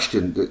you the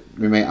question that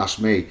you may ask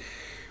me.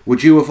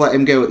 Would you have let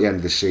him go at the end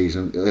of this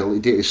season,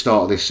 at the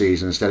start of this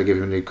season, instead of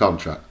giving him a new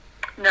contract?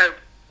 No.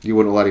 You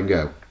wouldn't let him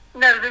go?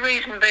 No, the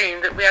reason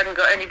being that we hadn't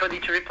got anybody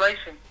to replace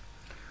him.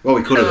 Well,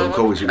 we could have done,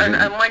 always.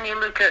 And when you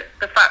look at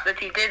the fact that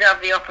he did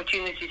have the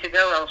opportunity to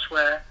go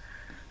elsewhere,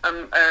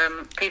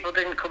 people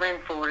didn't come in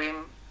for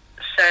him,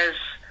 says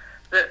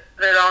that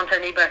there aren't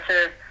any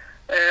better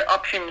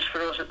options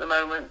for us at the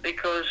moment,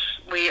 because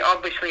we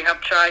obviously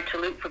have tried to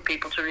look for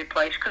people to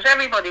replace, because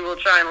everybody will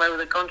try and lower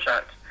the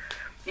contract.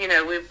 You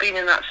know, we've been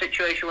in that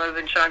situation where we've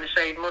been trying to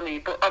save money,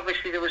 but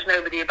obviously there was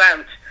nobody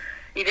about.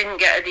 He didn't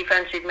get a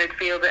defensive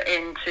midfielder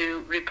in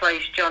to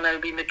replace John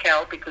Obi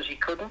Mikel because he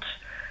couldn't.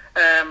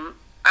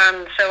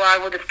 And so I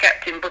would have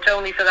kept him, but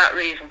only for that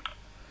reason.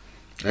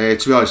 To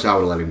be honest, I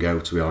would have let him go,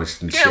 to be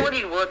honest. Yeah, well,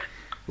 you would.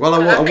 Well,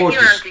 I would.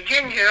 You're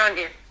anti-ginger, aren't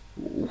you?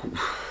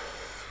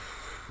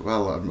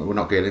 Well, we're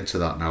not getting into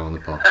that now on the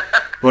pod.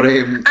 But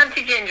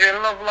anti-ginger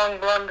and love long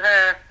blonde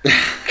hair.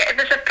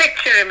 There's a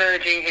picture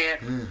emerging here.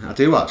 I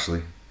do,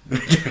 actually.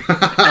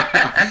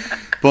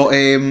 But,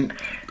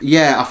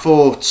 yeah, I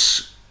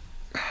thought...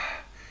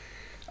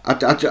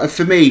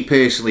 for me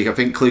personally, I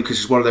think Clucas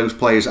is one of those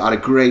players that had a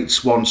great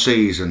one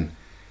season,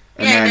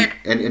 and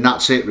and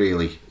that's it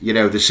really. You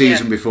know, the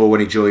season before when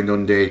he joined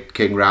under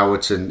King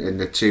Rowett, and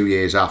the 2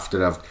 years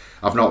after,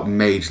 I've not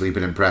majorly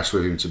been impressed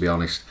with him, to be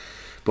honest.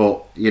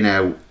 But you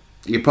know,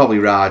 you're probably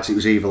right. It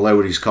was either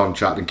lower his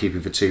contract and keep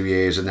him for 2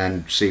 years and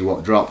then see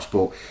what drops.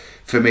 But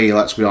for me,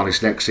 let's be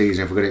honest, next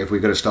season if we're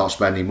going to start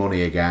spending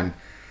money again,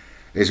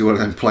 is one of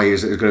them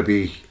players that is going to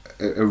be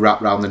a wrap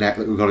round the neck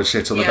that we've got to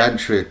sit on the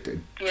bench for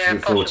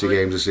 40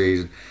 games a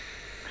season.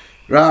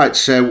 Right,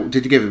 so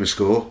did you give him a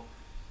score?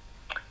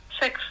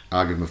 6.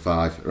 I'll give him a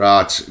 5.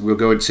 Right, we'll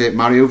go and take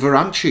Mario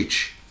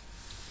Vrancic.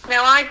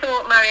 Now, I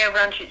thought Mario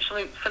Vrancic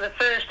looked for the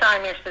first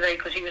time yesterday,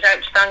 because he was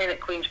outstanding at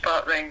Queen's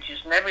Park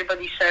Rangers, and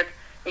everybody said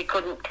he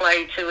couldn't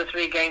play 2 or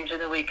 3 games in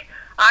a week.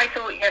 I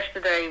thought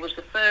yesterday was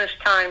the first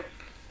time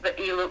that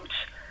he looked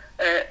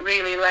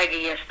really leggy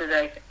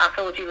yesterday. I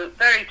thought he looked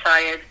very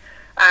tired.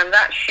 And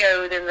that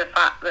showed in the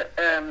fact that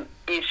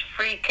his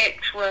free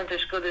kicks weren't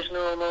as good as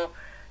normal,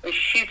 his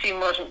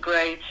shooting wasn't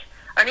great,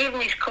 and even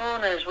his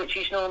corners, which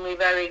he's normally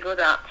very good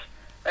at,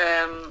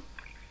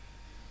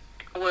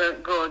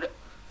 weren't good.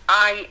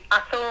 I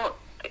thought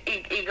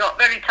he got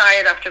very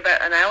tired after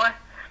about an hour,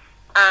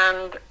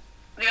 and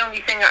the only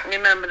thing I can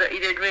remember that he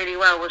did really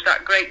well was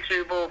that great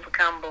through ball for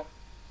Campbell.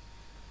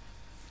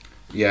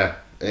 Yeah.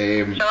 So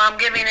I'm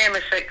giving him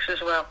a 6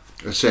 as well.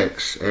 A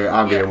 6.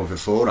 I'm giving him a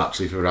 4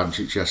 actually for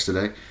Vrancic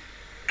yesterday.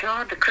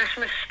 God, the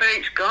Christmas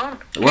spirit's gone.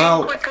 Well,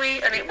 came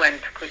quickly and it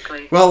went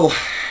quickly. Well,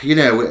 you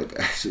know,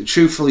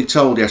 truthfully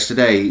told,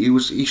 yesterday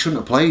he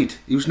shouldn't have played.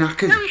 He was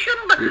knackered. No, he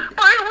shouldn't. But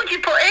why would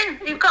you put in?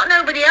 You've got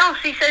nobody else.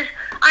 He says.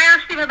 I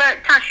asked him about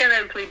Tashan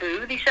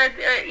Oakley-Booth. He said,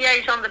 yeah,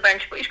 he's on the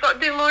bench, but he's got to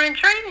do more in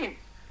training.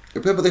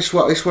 But this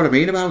what I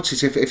mean about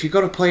it. If you've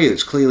got a player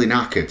that's clearly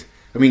knackered,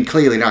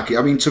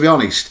 to be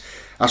honest,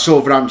 I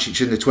saw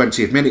Vrancic in the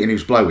 20th minute and he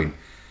was blowing.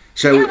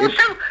 So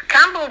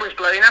Campbell was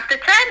blowing after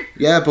 10.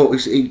 Yeah, but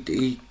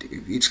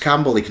it's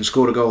Campbell. He can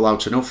score a goal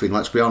out of nothing.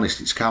 Let's be honest,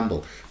 it's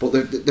Campbell. But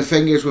the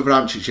thing is with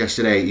Vrancic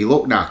yesterday, he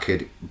looked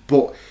knackered.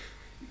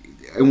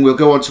 And we'll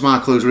go on to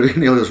Michael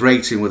O'Neill's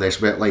rating with this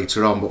a bit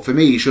later on. But for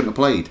me, he shouldn't have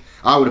played.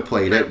 I would have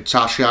played it.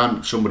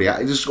 Tashan, somebody.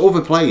 There's other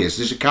players.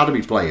 There's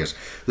academy players.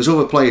 There's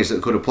other players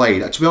that could have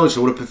played. To be honest, I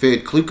would have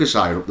preferred Clucas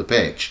higher up the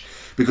pitch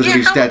because of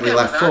his deadly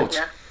left foot.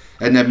 Yeah.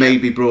 And then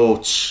maybe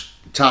brought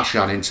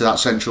Tashan into that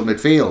central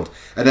midfield,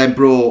 and then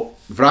brought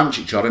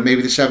Vrancic on in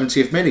maybe the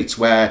 70th minute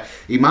where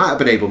he might have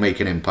been able to make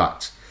an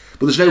impact.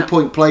 But there's no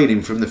point playing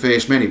him from the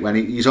first minute when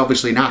he's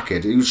obviously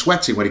knackered. He was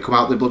sweating when he come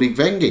out the bloody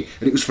Vengi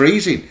and it was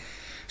freezing.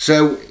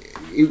 So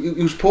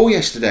he was poor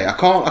yesterday. I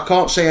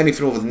can't say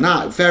anything other than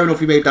that. Fair enough,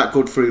 he made that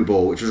good through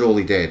ball, which was all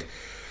he did.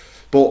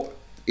 But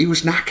he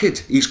was knackered.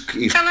 He's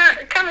Can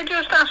I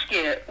just ask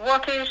you,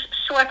 what is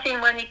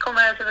sweating when you come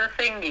out of the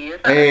thingy?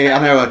 I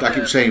know, I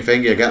keep saying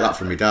thingy, I get that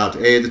from my dad.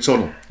 The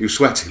tunnel. He was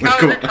sweating. The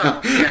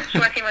tunnel. Yeah,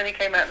 sweating when he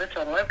came out of the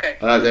tunnel, okay.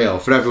 There you are.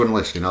 For everyone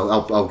listening,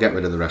 I'll get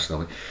rid of the rest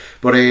of it.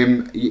 But he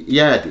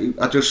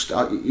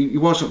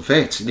wasn't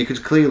fit, and you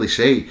could clearly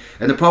see.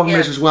 And the problem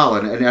is as well,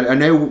 and I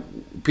know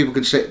people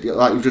can say,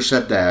 like you've just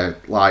said there,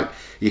 like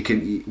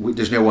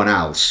there's no one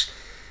else.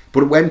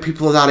 But when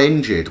people are that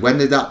injured, when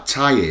they're that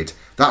tired,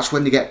 that's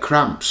when they get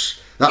cramps.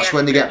 That's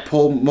when they get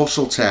pull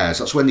muscle tears.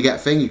 That's when they get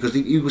thingy, because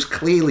he was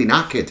clearly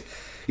knackered.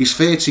 He's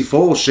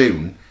 34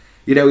 soon.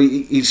 You know,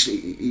 he's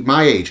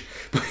my age.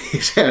 But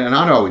and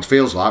I know how it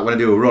feels like when I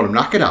do a run, I'm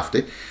knackered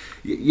after.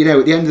 You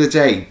know, at the end of the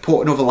day,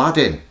 put another lad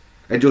in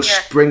and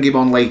just bring him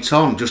on late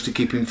on just to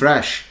keep him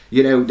fresh.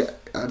 You know,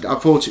 I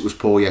thought it was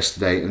poor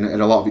yesterday, and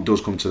a lot of it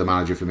does come to the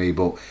manager for me,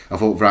 but I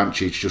thought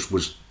Vrancic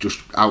was just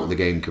out of the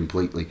game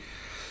completely.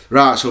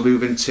 Right, so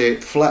moving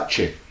to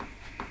Fletcher.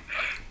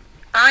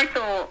 I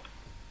thought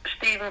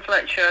Stephen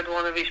Fletcher had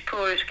one of his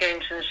poorest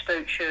games in a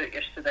Stoke shirt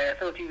yesterday. I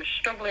thought he was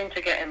struggling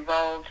to get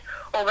involved,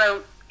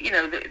 although, you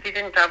know, they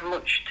didn't have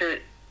much to...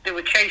 They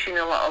were chasing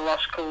a lot of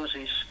lost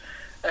causes.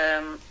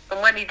 And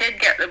when he did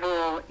get the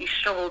ball, he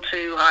struggled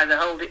to either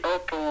hold it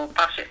up or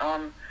pass it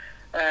on.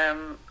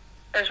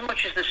 As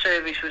much as the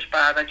service was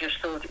bad, I just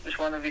thought it was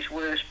one of his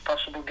worst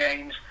possible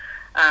games.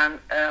 And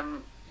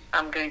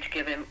I'm going to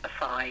give him a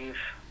 5.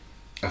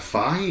 A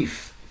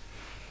 5?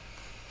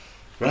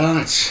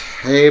 Right.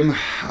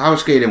 I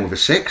was getting in with a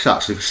 6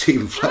 actually for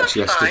Stephen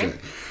Fletcher yesterday.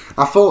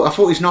 I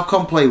thought his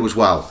knock-on play was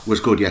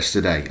good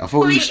yesterday. I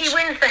thought he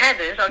wins the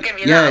headers. I'll give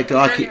you that. He's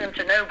like sending them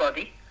to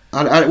nobody.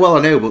 I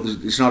know, but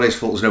it's not his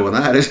fault. There's no one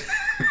there, is it?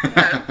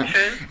 No,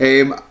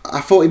 true.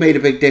 I thought he made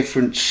a big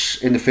difference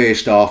in the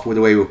first half with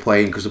the way we were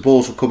playing, because the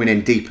balls were coming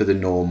in deeper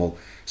than normal.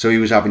 So he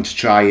was having to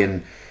try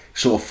and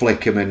sort of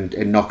flick them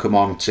and knock them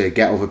on to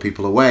get other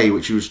people away,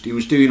 which he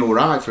was doing all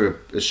right for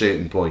a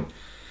certain point.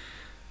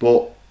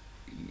 But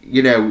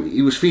you know,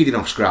 he was feeding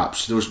off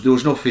scraps. There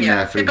was nothing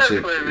there for him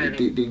to.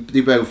 Really.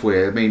 They both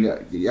were. I mean,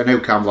 I know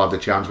Campbell had the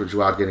chance, which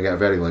was going to get a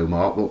very low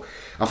mark, but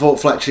I thought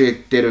Fletcher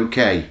did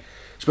okay.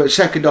 But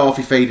second half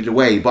he faded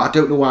away, but I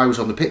don't know why he was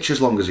on the pitch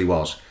as long as he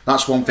was.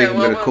 That's one thing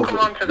we're going to cover.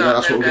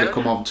 That's what we're going to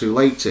come on to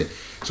later.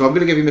 So I'm going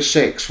to give him a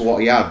 6 for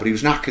what he had, but he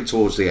was knackered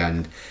towards the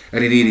end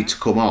and he needed to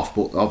come off,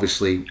 but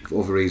obviously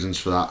other reasons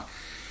for that.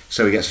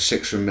 So he gets a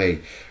 6 from me.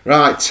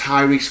 Right,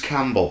 Tyrese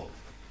Campbell.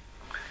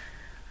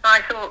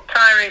 I thought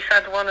Tyrese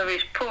had one of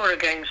his poorer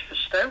games for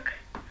Stoke.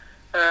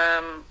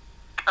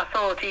 I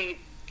thought you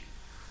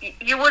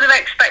would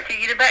have expected,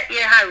 you'd have bet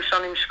your house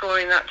on him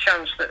scoring that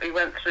chance that he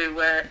went through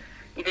where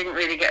he didn't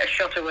really get a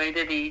shot away,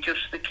 did he?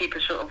 Just the keeper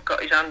sort of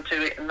got his hand to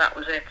it and that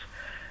was it.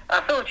 I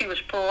thought he was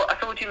poor. I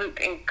thought he looked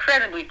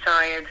incredibly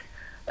tired.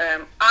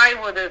 I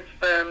would have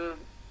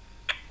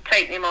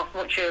taken him off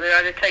much earlier.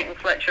 I'd have taken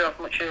Fletcher off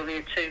much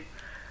earlier too.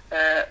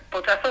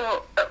 But I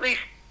thought at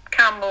least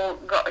Campbell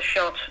got a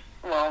shot,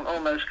 well,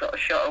 almost got a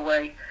shot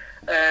away.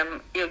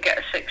 He'll get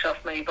a 6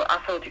 off me, but I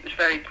thought it was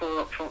very poor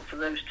up front for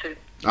those two.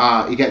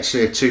 He gets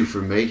a 2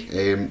 from me,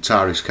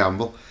 Tyrese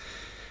Campbell.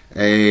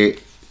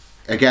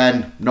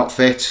 Again, not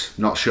fit,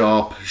 not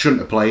sharp,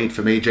 shouldn't have played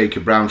for me.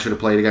 Jacob Brown should have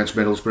played against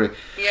Middlesbrough.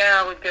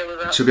 Yeah, I would go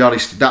with that. To be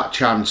honest, that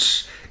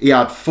chance, he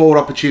had 4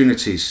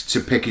 opportunities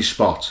to pick his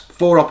spot.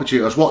 4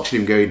 opportunities. I was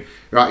watching him going,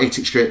 right, hit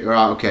it straight,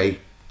 right, okay,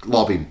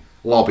 lob him,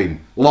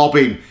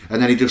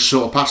 and then he just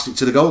sort of passed it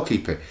to the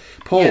goalkeeper.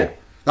 Poor.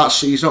 Yeah.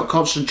 He's not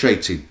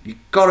concentrating.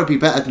 You've got to be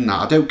better than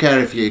that. I don't care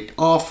if you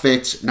are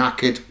fit,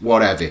 knackered,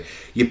 whatever.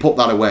 You put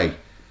that away.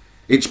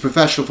 It's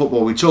professional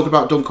football. We talk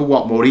about Duncan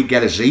Watmore. He'd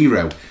get a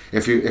 0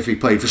 if he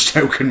played for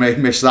Stoke and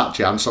missed that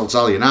chance. I'll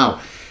tell you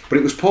now. But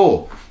it was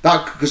poor.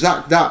 Because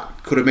that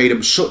could have made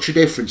him such a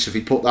difference if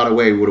he put that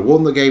away. We would have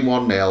won the game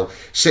 1-0.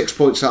 6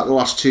 points out of the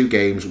last 2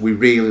 games. We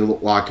really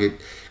looked like it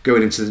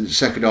going into the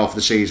second half of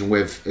the season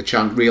with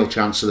a real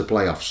chance of the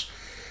playoffs.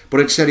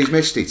 But instead he's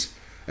missed it.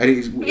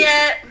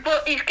 Yeah,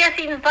 but he's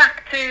getting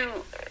back to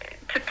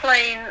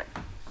playing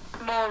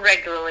more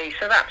regularly,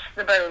 so that's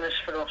the bonus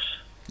for us.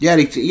 Yeah,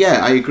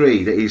 I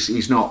agree that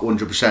he's not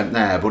 100%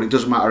 there, but it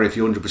doesn't matter if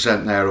you're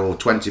 100% there or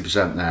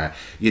 20% there.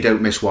 You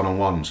don't miss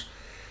one-on-ones.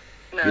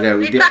 No, you know,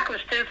 the attack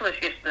was toothless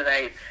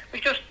yesterday. It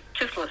was just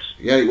toothless.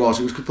 Yeah, it was.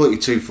 It was completely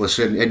toothless,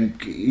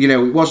 and you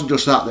know, it wasn't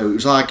just that though. It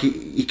was like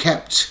he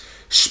kept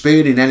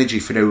spurning energy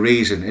for no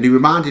reason, and he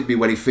reminded me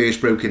when he first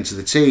broke into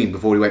the team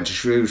before he went to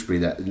Shrewsbury.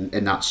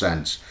 In that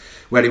sense,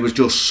 where he was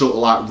just sort of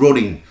like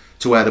running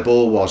to where the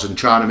ball was and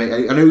trying to make.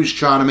 I know he was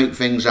trying to make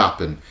things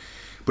happen,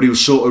 but he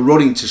was sort of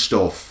running to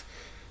stuff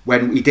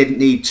when he didn't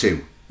need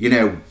to. You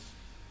know,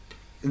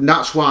 and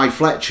that's why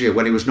Fletcher,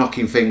 when he was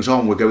knocking things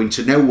on, were going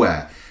to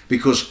nowhere,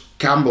 because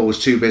Campbell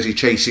was too busy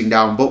chasing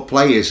down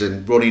players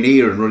and running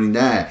here and running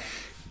there.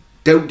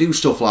 Don't do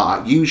stuff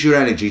like that. Use your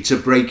energy to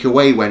break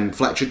away when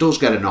Fletcher does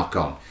get a knock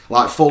on,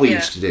 like Foley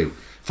used to do.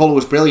 Fuller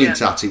was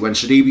brilliant at it. When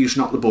Sidibe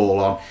knocked the ball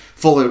on,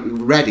 Fuller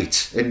read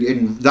it,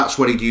 and that's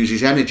when he'd use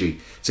his energy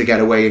to get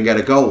away and get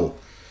a goal.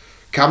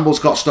 Campbell's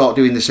got to start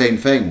doing the same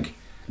thing,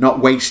 not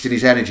wasting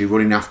his energy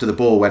running after the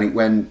ball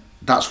when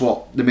that's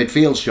what the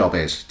midfield's job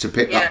is, to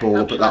pick that ball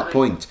up at that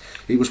point.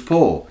 It was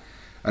poor,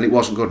 and it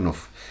wasn't good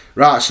enough.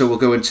 Right, so we'll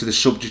go into the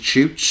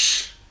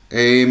substitutes.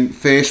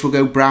 First we'll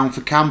go Brown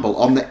for Campbell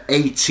on the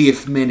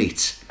 80th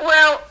minute.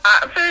 Well,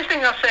 first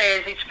thing I'll say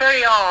is it's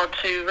very hard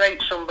to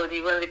rate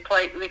somebody when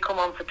they come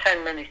on for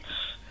 10 minutes.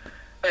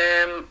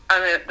 And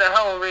the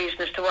whole reason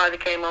as to why they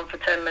came on for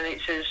 10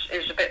 minutes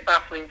is a bit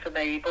baffling for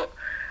me. But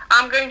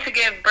I'm going to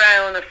give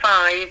Brown a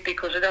 5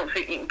 because I don't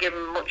think you can give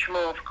him much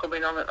more for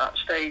coming on at that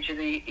stage of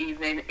the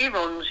evening. He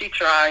runs, he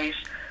tries,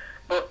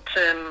 but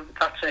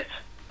that's it.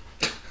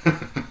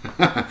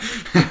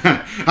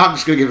 I'm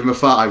just going to give him a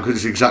 5 because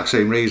it's the exact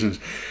same reasons.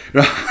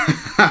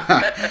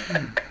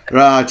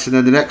 Right, and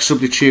then the next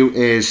substitute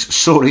is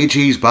Surridge.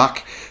 He's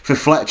back for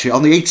Fletcher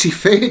on the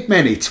 83rd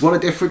minute. What a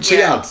difference he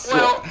had.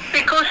 Well,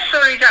 because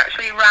Surridge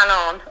actually ran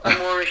on and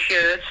wore a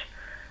shirt,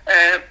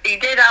 he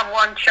did have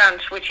one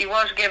chance which he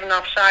was given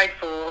offside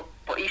for,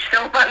 but he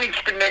still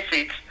managed to miss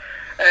it.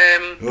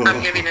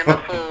 I'm giving him a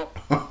 4.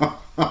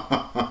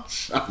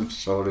 I'm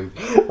sorry. We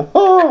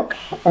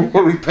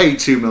paid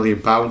 £2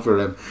 million for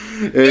him.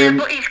 Yeah,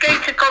 but he's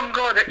going to come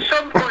good. At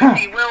some point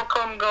he will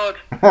come good.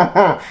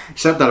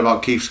 Said that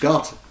about Keith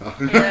Scott.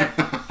 Yeah,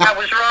 I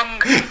was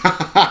wrong.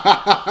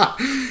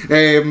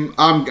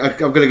 I'm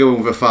going to go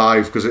with a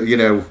 5 because,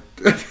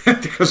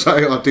 because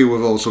I do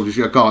with all subjects.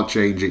 I can't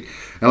change it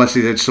unless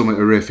he did something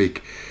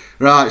horrific.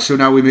 Right, so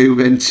now we move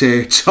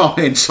into Tom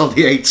Ince on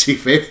the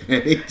 85th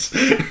minute.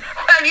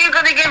 Are you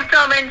going to give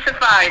Tom Ince a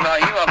 5? Are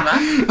you on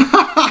that?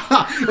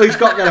 Well, he's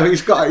got.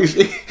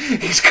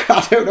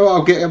 I don't know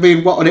how. I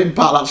mean, what an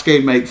impact that's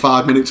game make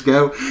 5 minutes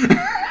ago.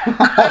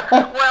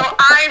 Well,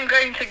 I'm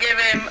going to give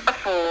him a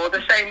 4,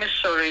 the same as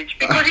Surridge,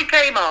 because he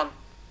came on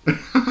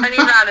and he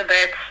ran a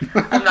bit,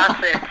 and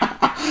that's it.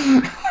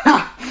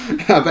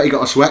 I bet he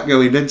got a sweat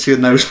going, didn't he,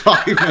 in those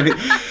 5 minutes?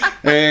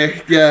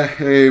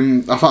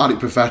 I found it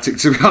pathetic,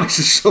 to be honest.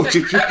 The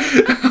subject.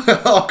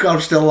 Oh God,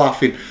 I'm still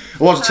laughing.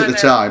 I wasn't at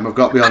the time. I've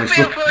got to be honest.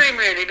 I feel for him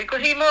really,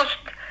 because he must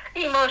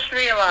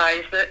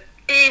realise that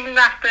even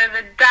after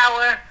the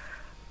dour,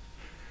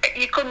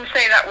 you couldn't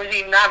say that was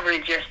even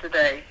average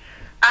yesterday.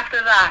 After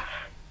that,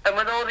 and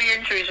with all the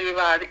injuries we've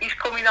had, he's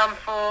coming on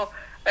for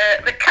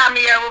the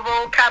cameo of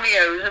all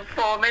cameos of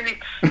 4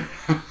 minutes.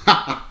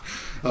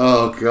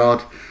 Oh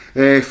God.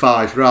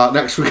 5. Right,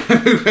 next we're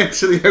going to move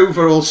into the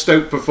overall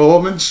Stoke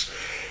performance.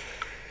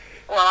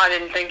 Well, I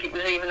didn't think it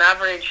was even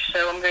average,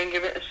 so I'm going to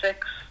give it a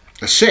 6.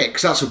 A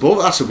 6? That's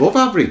above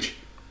average.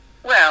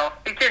 Well,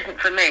 it isn't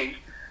for me.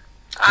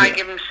 I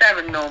give him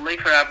 7 normally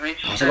for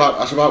average. I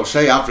was about to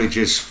say average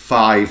is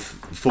 5,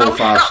 4, 5, 6.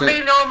 Stop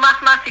being all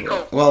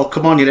mathematical. Well,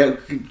 come on,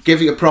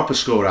 give it a proper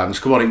score, Hans.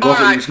 Come on, it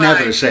was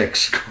never a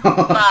 6.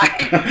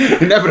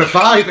 Never a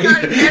 5 either.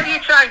 Are you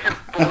trying to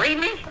bully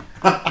me?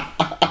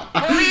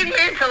 Bullying me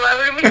into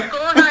lowering me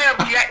scores? I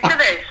object to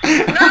this.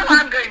 No,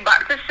 I'm going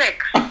back to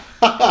 6.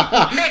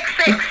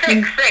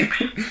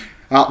 6.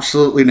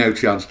 Absolutely no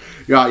chance.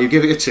 Right, you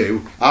give it a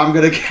 2. I'm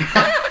gonna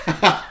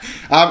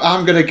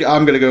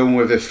go in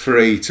with a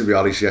 3. To be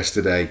honest,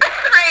 yesterday. A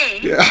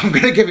 3? Yeah, I'm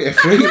gonna give it a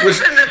 3.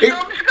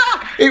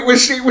 It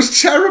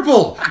was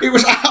terrible. It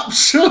was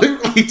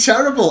absolutely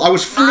terrible. I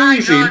was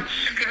freezing. My God,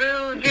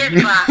 Scrooge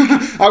is back.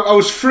 I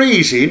was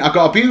freezing. I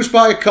got abused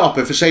by a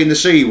copper for saying the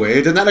C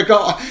word, and then I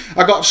got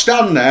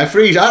stand there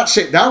freezing. I had to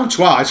sit down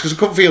twice because I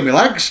couldn't feel my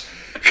legs.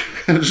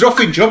 There's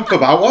nothing jump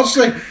about, was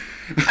there?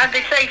 And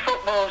they say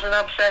football's an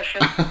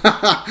obsession.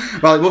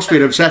 Well, it must be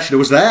an obsession. I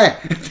was there.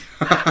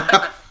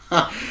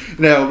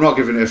 No, I'm not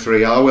giving it a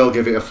 3. I will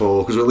give it a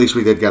 4 because at least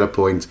we did get a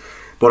point.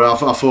 But I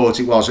thought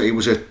it was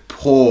a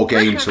poor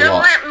game to watch.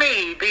 Don't let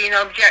me, being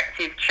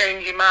objective,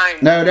 change your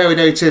mind. No,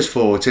 it is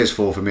 4. It is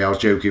 4 for me. I was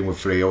joking with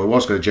 3. I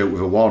was going to joke with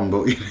a 1,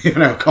 but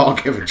I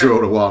can't give a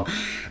draw a 1.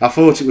 I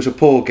thought it was a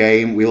poor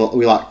game. We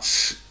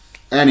lacked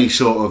any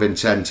sort of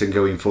intent in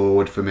going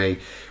forward for me.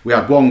 We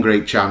had one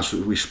great chance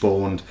that we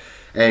spawned,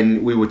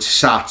 and we were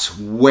sat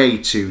way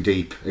too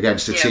deep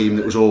against a team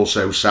that was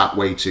also sat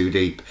way too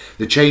deep.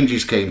 The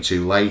changes came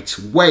too late,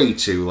 way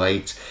too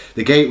late.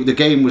 The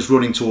game was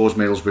running towards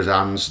Middlesbrough's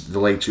hands the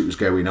later it was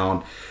going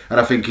on,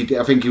 and I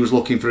think he was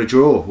looking for a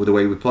draw with the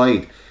way we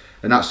played,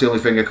 and that's the only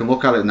thing I can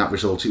look at it in that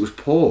result. It was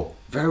poor,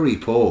 very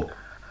poor.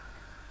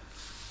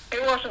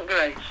 It wasn't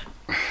great.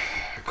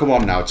 Come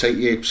on now, take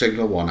your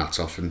Signal 1 hat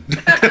off and.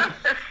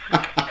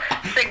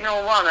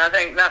 Signal 1, I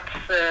think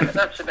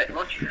that's a bit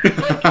much.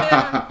 But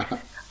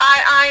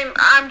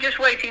I'm just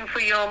waiting for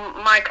your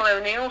Michael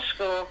O'Neill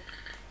score.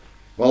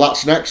 Well,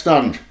 that's next,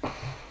 Dan.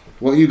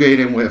 What are you going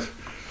in with?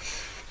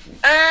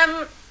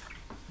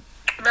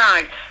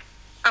 Right.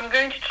 I'm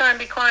going to try and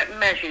be quite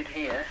measured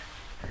here.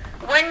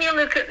 When you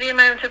look at the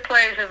amount of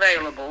players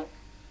available,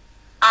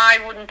 I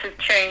wouldn't have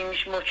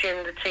changed much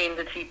in the team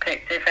that he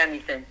picked, if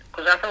anything,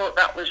 because I thought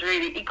that was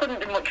really... He couldn't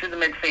do much with the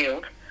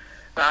midfield.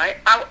 right,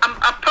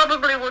 I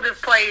probably would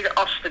have played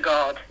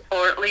Ostergaard,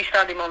 or at least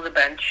had him on the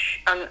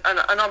bench. And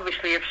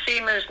obviously, if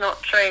Seamer's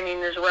not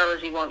training as well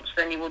as he wants,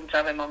 then you wouldn't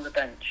have him on the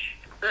bench.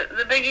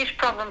 The biggest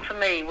problem for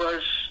me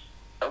was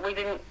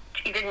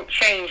he didn't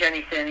change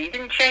anything. He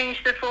didn't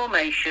change the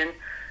formation.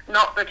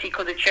 Not that he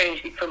could have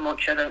changed it for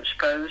much, I don't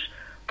suppose.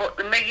 But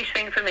the biggest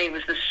thing for me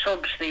was the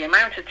subs. The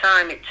amount of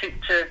time it took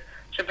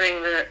to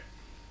bring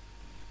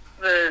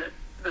the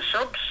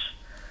subs.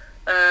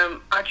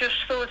 I just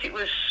thought it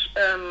was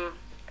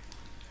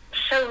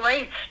so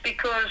late,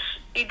 because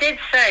he did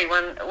say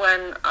when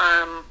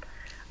I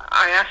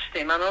asked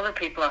him and other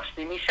people asked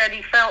him, he said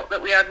he felt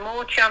that we had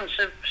more chance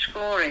of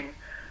scoring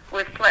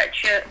with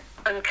Fletcher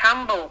and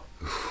Campbell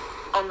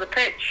on the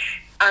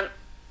pitch. And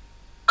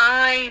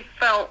I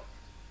felt,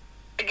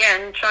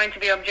 again, trying to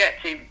be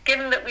objective,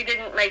 given that we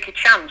didn't make a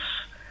chance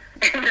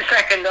in the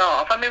second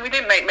half. I mean, we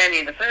didn't make many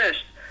in the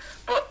first,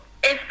 but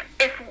if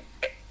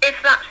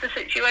that's the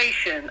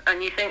situation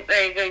and you think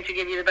they're going to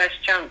give you the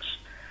best chance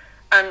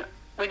and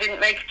we didn't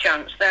make a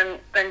chance, then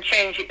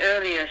change it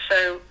earlier.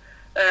 So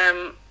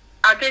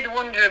I did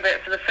wonder a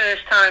bit for the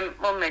first time,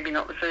 well, maybe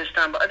not the first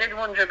time, but I did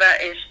wonder about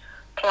his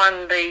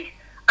plan B.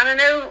 And I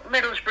know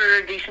Middlesbrough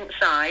are a decent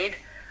side,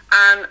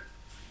 and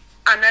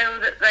I know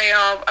that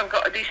I've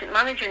got a decent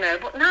manager now,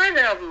 but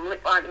neither of them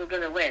look like they're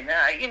going to win.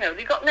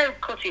 They've got no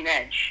cutting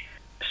edge.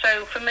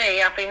 So for me,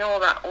 having all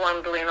that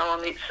wandling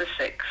on, it's a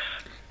 6.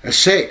 A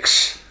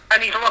 6?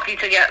 And he's lucky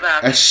to get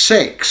that. A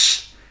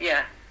 6?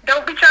 Yeah.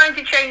 Don't be trying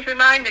to change my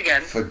mind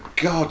again. For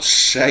God's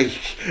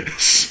sake,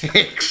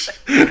 6.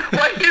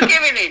 What are you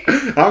giving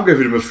it? I'm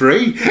giving him a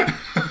 3.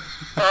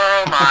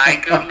 Oh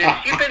my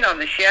goodness, you've been on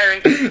the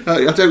sherry.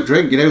 I don't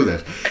drink, you know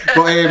that.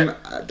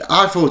 But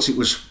I thought it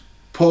was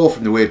poor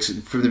from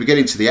the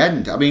beginning to the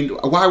end. I mean,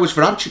 why was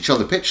Vrancic on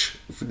the pitch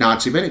for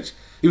 90 minutes?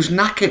 He was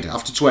knackered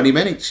after 20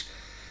 minutes.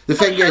 The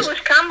thing is, was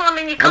Campbell. I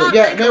mean, you can't.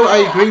 I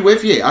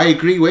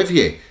agree with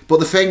you. But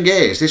the thing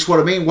is, this is what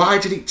I mean. Why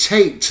did it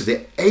take to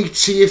the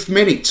 80th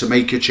minute to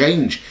make a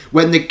change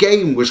when the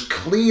game was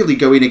clearly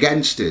going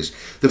against us?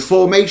 The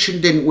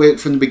formation didn't work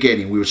from the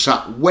beginning. We were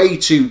sat way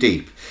too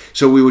deep,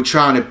 so we were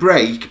trying to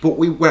break. But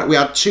we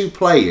had two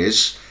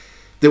players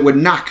that were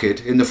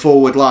knackered in the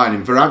forward line,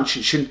 in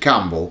Vrancic and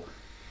Campbell,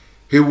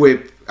 who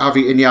were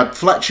having. And you had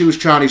Fletcher, who was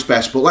trying his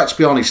best, but let's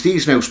be honest,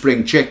 he's no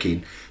spring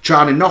chicken,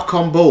 trying to knock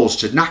on balls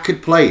to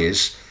knackered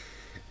players,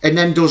 and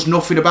then does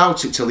nothing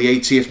about it till the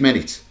 80th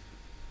minute.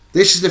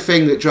 This is the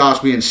thing that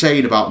drives me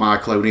insane about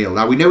Michael O'Neill.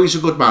 Now, we know he's a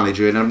good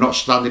manager, and I'm not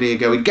standing here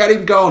going, get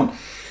him gone.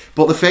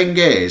 But the thing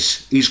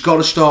is, he's got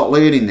to start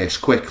learning this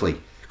quickly.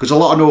 Because a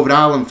lot of Northern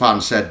Ireland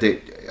fans said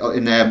that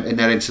in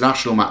their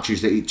international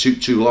matches that it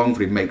took too long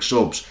for him to make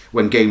subs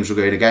when games were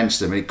going against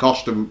them, and it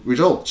cost them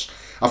results.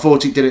 I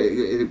thought he did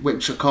it, I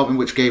can't remember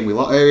which game we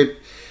lost.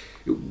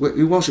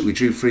 Who was it we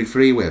drew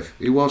 3-3 with?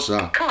 Who was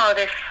that?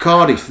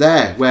 Cardiff,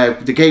 there, where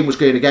the game was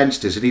going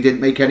against us and he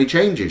didn't make any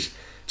changes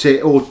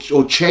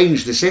or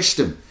change the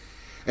system.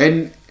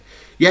 And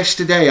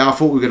yesterday I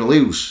thought we were going to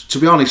lose. To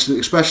be honest,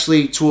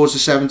 especially towards the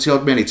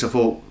 70-odd minutes, I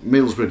thought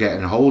Middlesbrough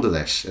getting a hold of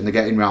this and they're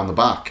getting round the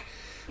back.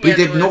 We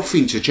did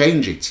nothing to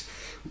change it.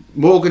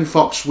 Morgan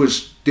Fox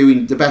was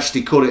doing the best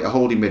he could at a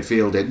holding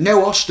midfielder.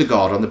 No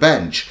Ostergaard on the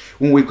bench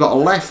when we've got a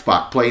left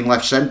back playing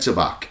left centre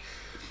back.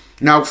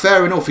 Now,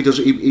 fair enough,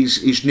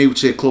 he's new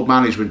to club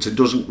management and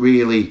doesn't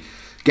really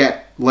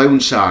get loan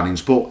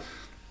signings, but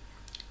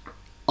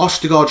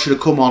Ostergaard should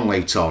have come on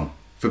late on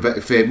for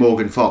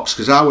Morgan Fox,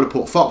 because I would have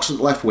put Fox at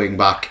the left wing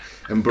back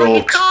and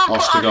brought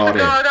Ostergaard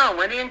in. On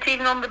when he ain't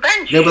even on the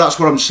bench. No, but that's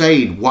what I'm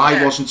saying.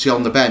 Why wasn't he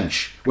on the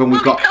bench when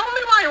we've got? Tell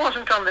me why he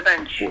wasn't on the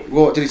bench.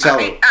 What did he tell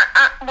me?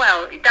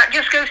 Well, that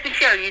just goes to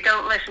show you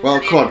don't listen.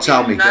 Well, come on,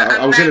 tell me.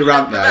 I was in a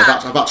rant there. I've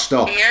had to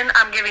stop. Ian,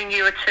 I'm giving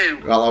you a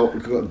 2. Well,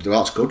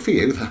 that's good for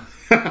you.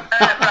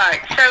 Right.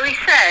 So he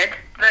said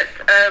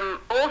that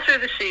all through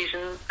the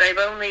season they've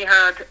only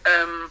had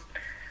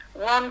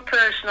one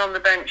person on the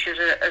bench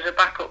as a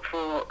backup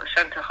for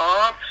centre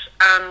halves,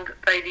 and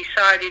they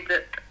decided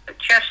that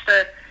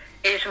Chester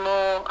has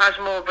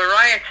more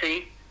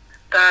variety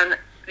than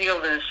the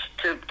others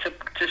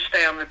to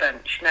stay on the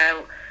bench.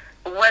 Now,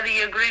 whether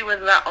you agree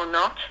with that or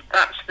not,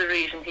 that's the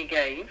reason he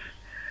gave.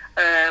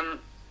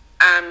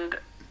 And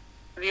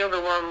the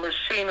other one was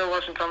Seamer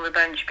wasn't on the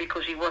bench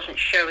because he wasn't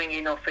showing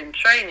enough in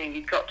training.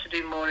 He'd got to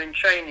do more in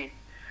training,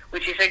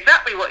 which is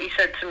exactly what he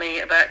said to me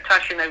about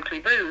Tash and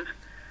Oakley-Booth.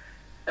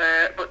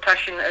 But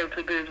Tash and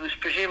Oakley-Booth was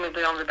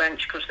presumably on the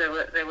bench because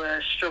they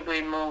were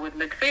struggling more with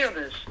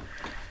midfielders.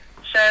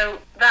 So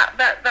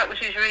that was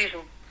his reason.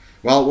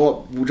 Well,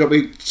 what would you want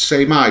me to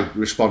say my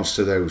response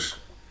to those?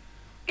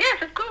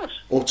 Yes, of course.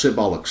 Utter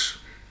bollocks.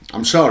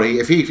 I'm sorry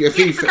if he. But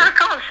I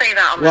can't say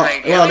that on the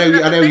radio.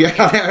 Well, I know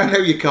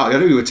you can't. I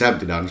know you were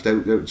tempted, Hans.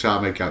 Don't try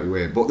and make out your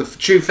way. But the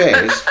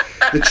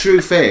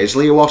truth is,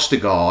 Leo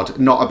Ostergaard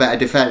not a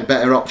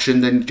better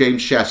option than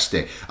James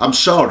Chester. I'm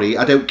sorry,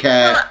 I don't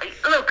care.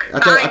 Well, look,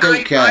 I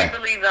don't care. I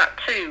believe that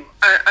too,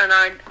 and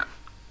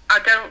I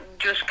don't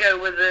just go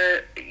with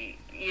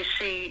he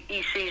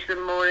sees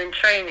them more in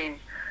training.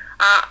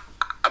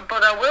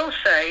 But I will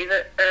say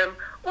that,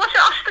 was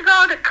it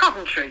Ostergaard at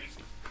Coventry?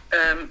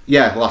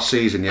 Yeah, last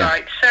season, yeah.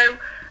 Right, so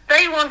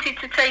they wanted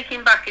to take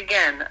him back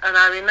again, and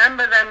I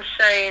remember them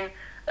saying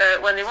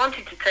when they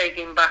wanted to take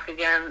him back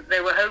again,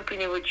 they were hoping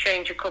he would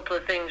change a couple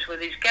of things with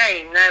his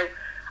game. Now,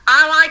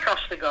 I like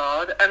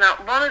Ostergaard, and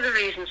one of the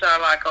reasons I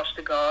like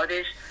Ostergaard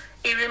is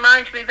he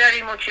reminds me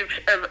very much of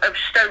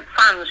Stoke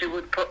fans who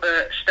would put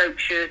a Stoke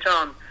shirt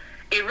on.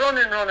 He run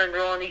and run and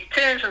run. He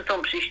turns and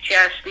thumps his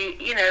chest.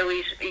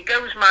 He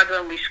goes mad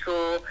when we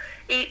score.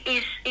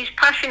 He's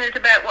passionate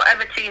about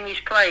whatever team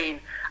he's playing,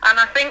 and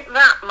I think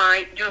that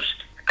might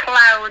just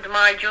cloud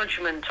my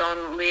judgment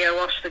on Leo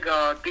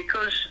Ostergaard,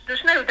 because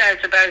there's no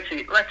doubt about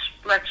it.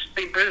 Let's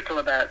be brutal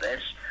about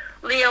this.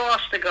 Leo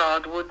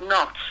Ostergaard would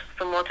not,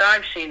 from what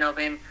I've seen of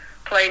him,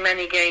 play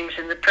many games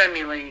in the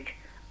Premier League,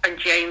 and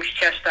James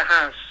Chester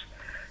has.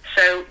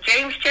 So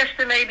James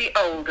Chester may be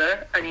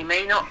older and he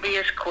may not be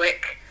as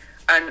quick,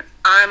 and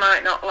I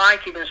might not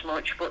like him as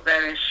much, but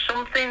there is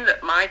something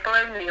that Michael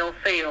O'Neill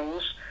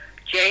feels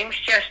James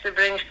Chester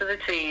brings to the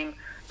team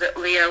that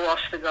Leo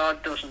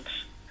Ostergaard doesn't.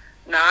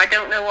 Now, I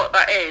don't know what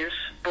that is,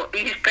 but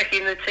he's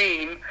picking the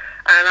team, and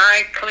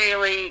I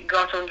clearly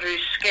got under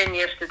his skin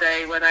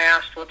yesterday when I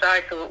asked what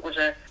I thought was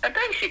a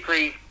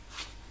basically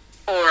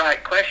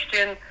alright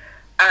question,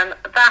 and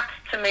that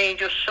to me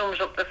just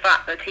sums up the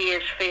fact that he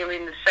is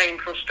feeling the same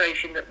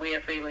frustration that we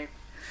are feeling.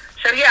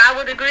 So yeah, I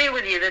would agree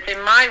with you that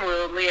in my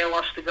world Leo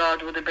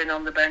Ostergaard would have been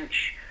on the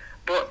bench,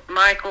 but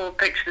Michael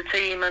picks the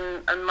team,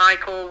 and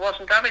Michael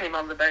wasn't having him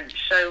on the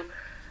bench. So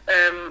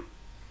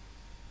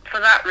for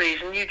that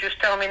reason, you just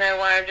tell me now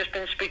why I've just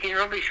been speaking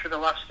rubbish for the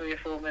last 3 or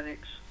 4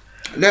 minutes.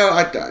 No,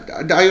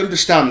 I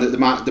understand that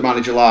the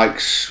manager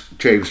likes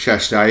James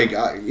Chester.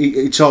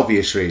 It's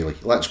obvious, really.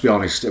 Let's be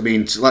honest. I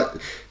mean, to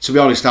be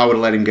honest, I would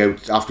have let him go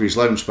after his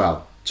loan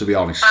spell, to be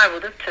honest. I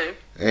would have too.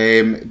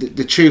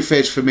 The truth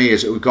is, for me,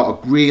 is that we've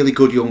got a really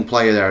good young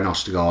player there in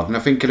Ostergaard, and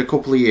I think in a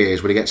couple of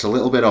years, when he gets a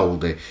little bit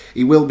older,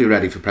 he will be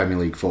ready for Premier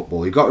League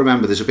football. You've got to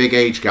remember there's a big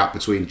age gap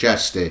between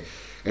Chester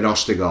and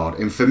Ostergaard,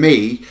 and for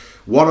me,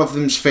 one of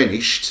them's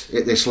finished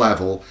at this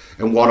level,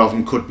 and one of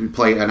them could be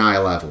playing at an higher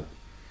level.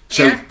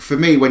 So for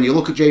me, when you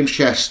look at James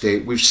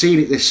Chester, we've seen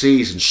it this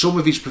season, some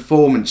of his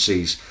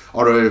performances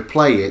are a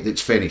player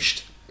that's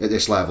finished at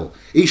this level.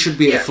 He should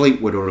be at a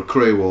Fleetwood or a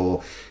Crewe,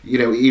 or, you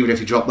know, even if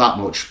he dropped that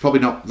much, probably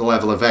not the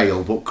level of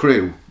Vale, but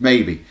Crewe,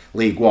 maybe,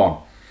 League One.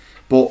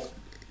 But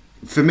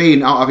for me,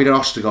 not having an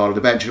Ostergaard on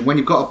the bench, and when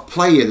you've got a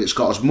player that's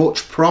got as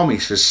much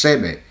promise as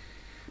Simi,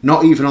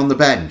 not even on the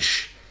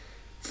bench,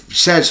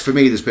 says for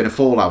me there's been a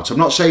fallout. I'm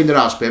not saying there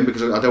has been,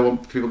 because I don't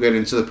want people going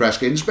into the press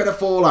game, there's been a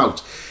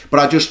fallout, but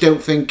I just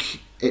don't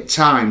think at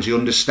times he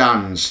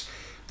understands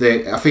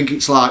that. I think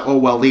it's like, oh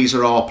well, these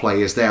are our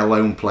players, they're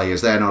loan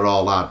players, they're not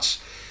our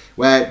lads.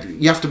 Where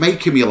you have to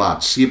make him your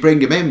lads, you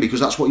bring him in because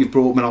that's what you've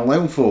brought him in on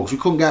loan for. Because we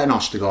couldn't get an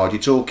Ostergaard,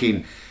 you're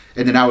talking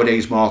in the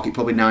nowadays market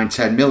probably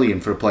 9-10 million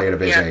for a player of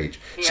his age.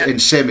 In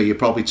Simi, you're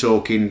probably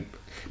talking,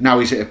 now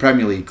he's at a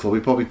Premier League club,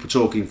 you're probably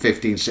talking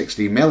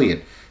 15-16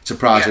 million to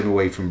prize him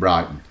away from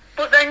Brighton.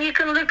 But then you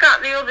can look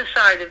at the other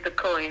side of the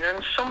coin,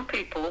 and some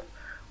people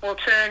will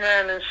turn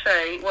around and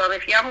say, well,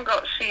 if you haven't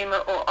got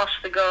Seamer or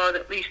Ostergaard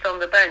at least on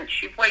the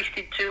bench, you've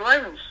wasted 2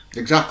 loans.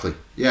 Exactly,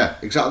 yeah,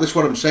 exactly. That's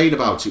what I'm saying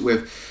about it. We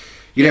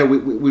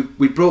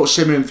brought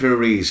Seamer in for a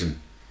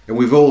reason, and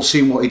we've all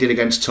seen what he did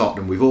against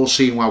Tottenham. We've all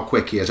seen how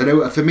quick he is. I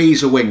know for me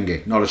he's a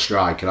winger, not a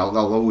striker. I'll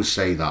always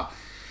say that.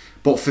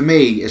 But for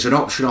me, as an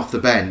option off the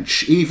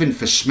bench, even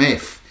for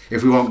Smith,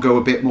 if we want to go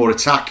a bit more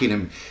attacking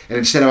him, and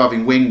instead of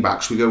having wing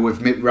backs, we go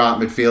with right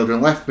midfielder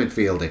and left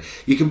midfielder.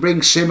 You can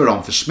bring Simmer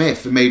on for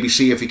Smith and maybe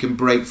see if he can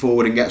break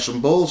forward and get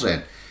some balls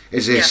in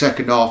as a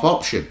second half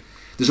option.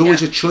 There's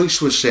always a choice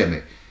with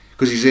Simmer,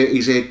 because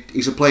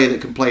he's a player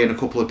that can play in a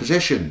couple of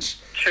positions.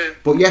 True.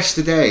 But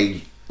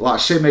yesterday, like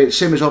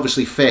Simmer's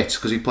obviously fit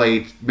because he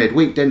played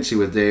midweek, didn't he,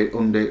 with the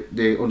under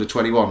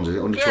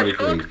 21s, under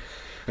 23s,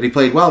 and he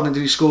played well. And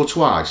did he score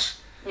twice?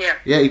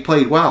 Yeah, he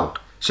played well.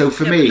 So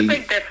for me, there's a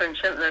big difference,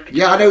 isn't there?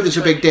 Yeah, I know there's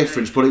a big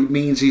difference, but it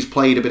means he's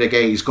played a bit of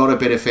game. He's got a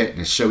bit of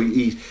fitness, so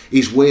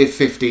he's worth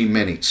 15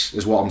 minutes,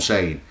 is what I'm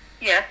saying.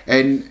 Yeah.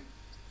 And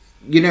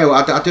you know,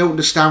 I don't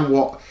understand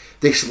what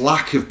this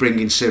lack of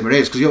bringing Simmer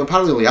is, because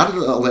apparently he had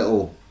a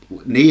little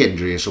knee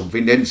injury or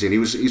something, didn't he?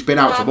 He's been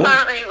out for months.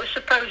 Apparently it was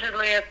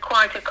supposedly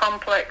quite a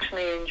complex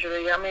knee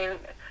injury. I mean,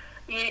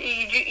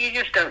 you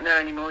just don't know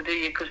anymore, do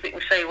you? Because they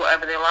can say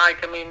whatever they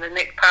like. I mean, the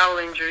Nick Powell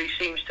injury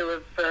seems to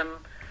have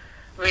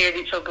reared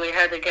its ugly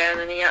head again,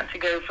 and he had to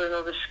go for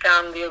another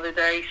scan the other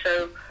day.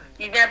 So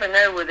you never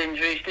know with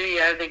injuries, do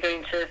you? How they're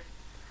going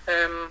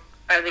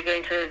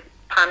to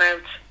pan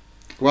out.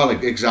 Well,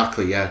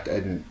 exactly, yeah.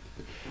 And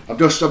I'm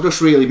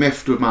just really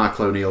miffed with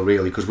Michael O'Neill,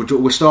 really, because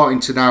we're starting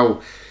to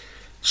now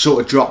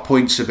sort of drop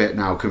points a bit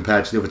now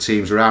compared to the other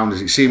teams around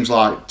us. It seems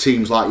like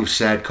teams like you've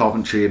said,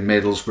 Coventry and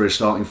Middlesbrough, are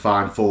starting to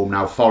find form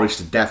now. Forest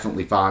are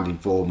definitely finding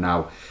form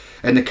now,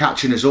 and they're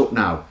catching us up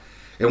now.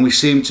 And we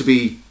seem to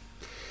be,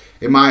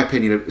 in my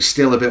opinion,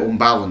 still a bit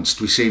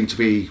unbalanced. We seem to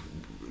be,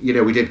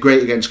 we did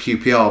great against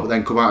QPR, but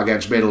then come out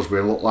against Middlesbrough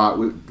and looked like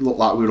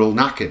we were all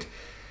knackered.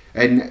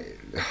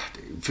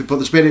 But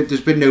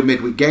there's been no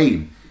midweek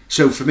game,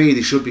 so for me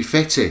they should be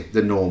fitter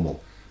than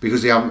normal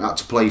because they haven't had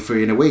to play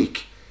 3 in a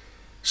week.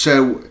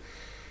 So,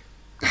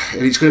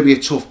 and it's going to be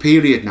a tough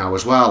period now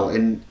as well,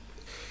 and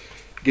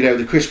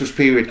the Christmas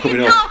period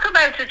coming up. You talk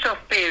about a tough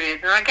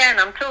period, and again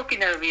I'm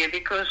talking over you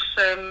because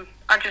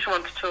I just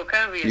want to talk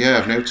over you. Yeah,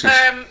 I've noticed.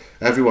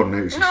 Everyone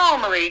knows.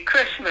 Normally,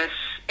 Christmas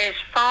is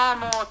far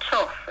more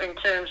tough in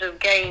terms of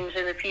games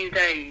in a few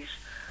days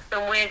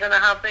than we're going to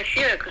have this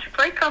year, because we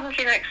play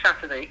Coventry next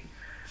Saturday.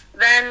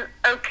 Then,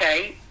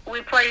 okay,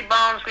 we play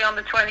Barnsley on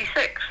the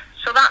 26th.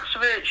 So that's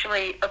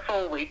virtually a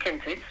full week,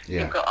 isn't it?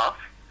 Yeah. You've got off.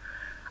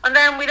 And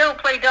then we don't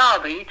play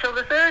Derby till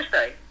the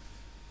Thursday.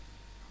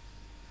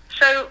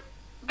 So,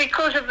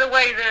 because of the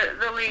way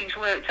the league's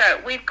worked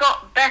out, we've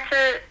got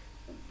better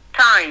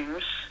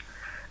times,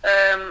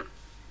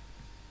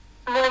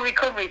 more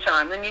recovery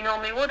time than you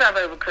normally would have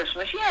over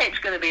Christmas. Yeah, it's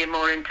going to be a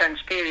more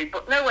intense period,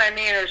 but nowhere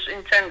near as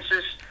intense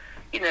as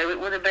it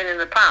would have been in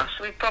the past.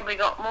 We've probably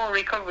got more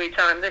recovery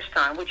time this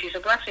time, which is a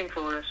blessing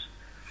for us.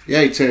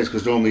 Yeah, it is,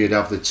 because normally you'd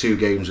have the 2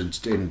 games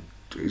in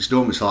it's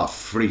normally like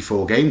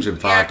 3-4 games in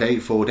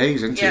 4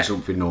 days, isn't it?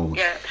 Something normal.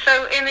 Yeah.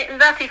 So in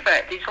that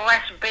effect, it's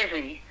less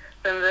busy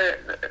than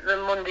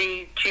the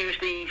Monday,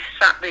 Tuesday,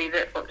 Saturday.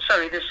 The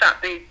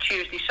Saturday,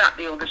 Tuesday,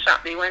 Saturday, or the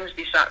Saturday,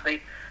 Wednesday,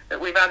 Saturday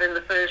that we've had in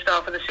the first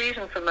half of the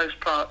season for most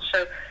parts.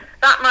 So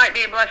that might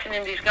be a blessing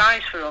in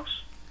disguise for us.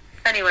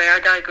 Anyway, I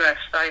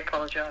digressed. I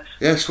apologise.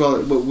 Yes,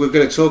 well, we're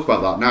going to talk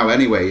about that now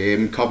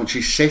anyway.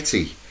 Coventry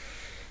City.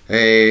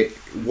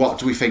 What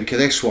do we think of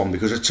this one?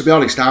 Because to be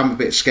honest, I'm a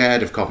bit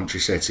scared of Coventry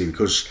City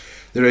because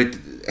they're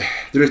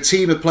a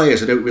team of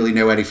players I don't really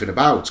know anything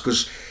about,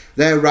 because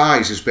their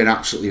rise has been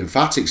absolutely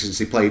emphatic since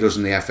they played us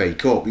in the FA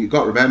Cup. But you've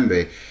got to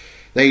remember,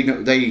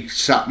 they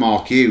sacked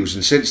Mark Hughes,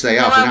 and since they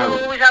have... Well,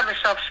 I've always had a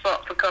soft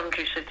spot for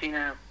Coventry City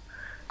now,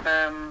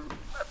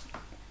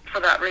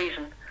 for that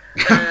reason.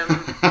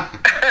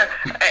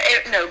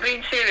 No,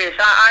 being serious,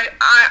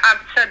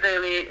 I've said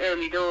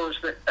early doors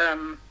that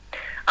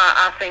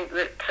I think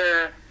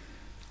that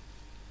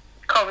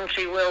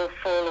Coventry will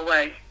fall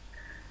away.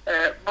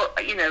 But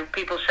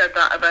people said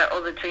that about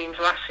other teams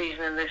last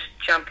season in this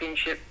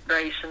championship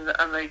race,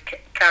 and they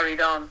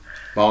carried on.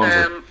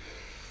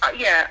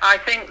 I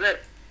think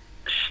that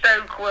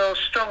Stoke will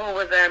struggle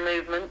with their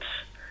movements,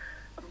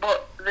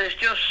 but there's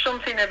just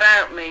something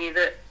about me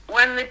that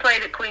when they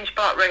played at Queen's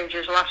Park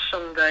Rangers last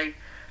Sunday,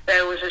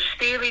 there was a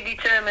steely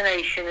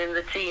determination in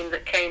the team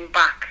that came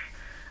back,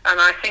 and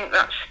I think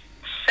that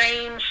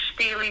same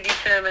steely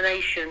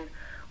determination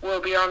will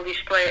be on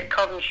display at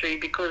Coventry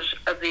because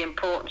of the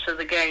importance of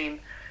the game.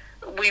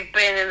 We've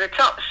been in the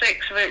top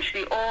 6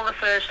 virtually all the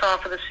first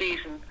half of the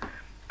season,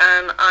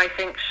 and I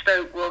think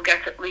Stoke will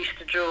get at least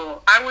a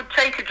draw. I would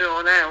take a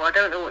draw now. I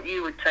don't know what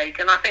you would take,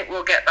 and I think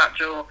we'll get that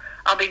draw.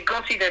 I'll be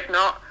gutted if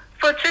not,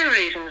 for 2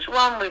 reasons.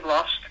 1, we've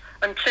lost,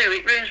 and 2,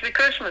 it ruins me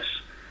Christmas.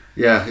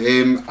 Yeah,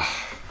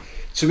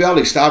 to be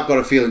honest, I've got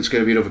a feeling it's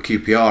going to be another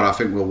QPR. I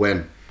think we'll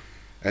win.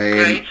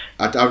 Great.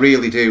 I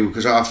really do,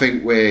 because I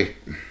think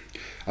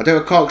I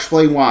can't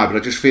explain why, but I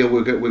just feel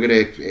we're going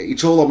to...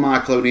 It's all on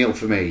Michael O'Neill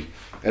for me,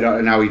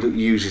 and how he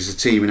uses the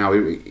team, and how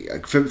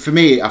for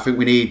me, I think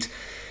we need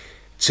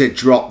to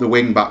drop the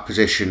wing-back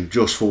position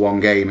just for one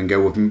game and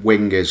go with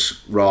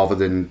wingers rather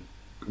than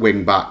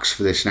wing-backs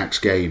for this next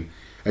game,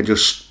 and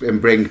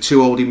bring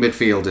 2 holding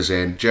midfielders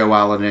in, Joe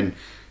Allen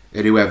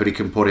and whoever he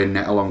can put in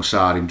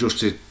alongside him, just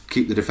to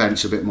keep the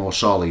defence a bit more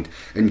solid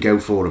and go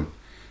for them.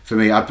 For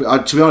me,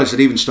 to be honest, I'd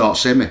even start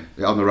Simmer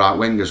on the right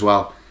wing as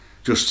well,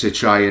 just to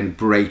try and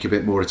break a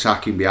bit more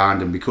attacking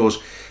behind them, because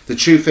the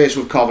truth is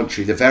with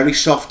Coventry, they're very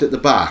soft at the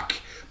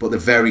back, but they're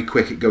very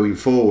quick at going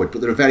forward,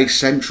 but they're a very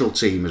central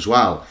team as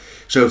well.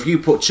 So if you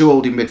put 2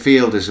 holding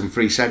midfielders and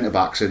 3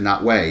 centre-backs in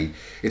that way,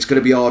 it's going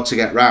to be hard to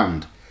get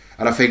round.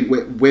 And I think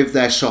with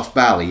their soft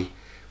belly,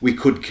 we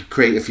could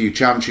create a few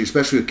chances,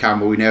 especially with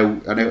Campbell. I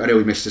know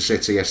he missed the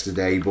City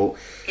yesterday, but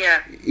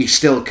yeah, he's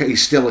still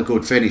a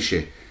good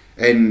finisher.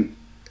 And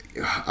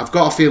I've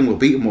got a feeling we'll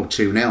beat them up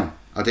 2-0.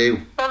 I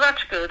do. Well,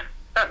 that's good.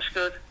 That's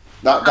good.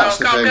 That's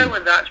the thing. I'll go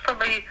with that. It's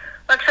probably...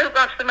 Let's hope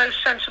that's the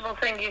most sensible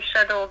thing you've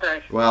said all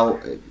day.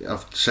 Well,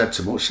 I've said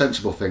so much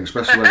sensible things,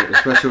 especially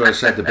when I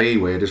said the B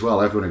word as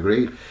well. Everyone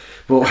agreed.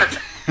 But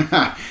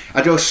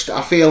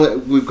I feel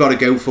that we've got to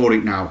go for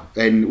it now,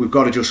 and we've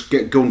got to just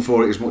get going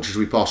for it as much as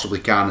we possibly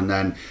can, and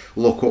then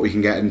look what we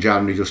can get in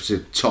January just to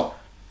top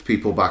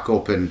people back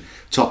up and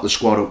top the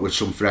squad up with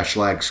some fresh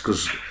legs.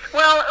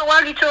 Well,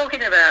 while you're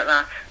talking about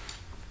that,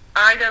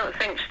 I don't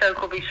think Stoke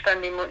will be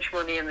spending much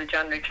money in the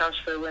January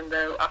transfer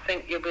window. I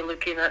think you'll be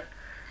looking at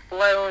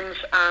loans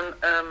and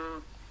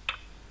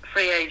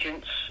free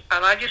agents,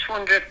 and I just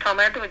wonder if Tom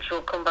Edwards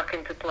will come back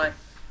into play.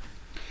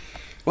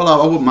 Well,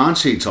 I wouldn't mind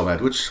seeing Tom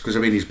Edwards, because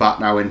he's back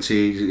now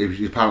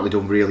he's apparently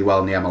done really well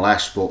in the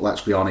MLS, but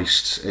let's be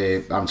honest,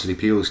 Anthony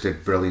Pulis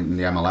did brilliant in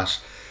the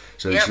MLS,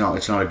 so yep.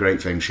 It's not a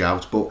great thing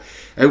shout, but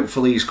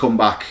hopefully he's come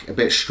back a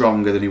bit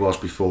stronger than he was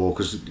before,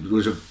 because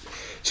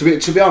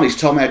To be honest,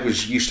 Tom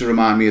Edwards used to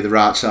remind me of the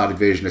right-sided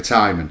version of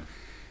Timon.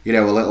 You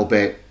know, a little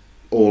bit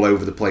all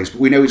over the place. But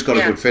we know he's got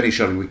a good finish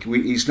on him.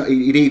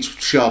 He needs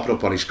sharpen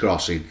up on his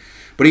crossing.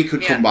 But he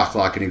could come back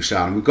like a new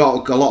signing. We've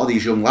got a lot of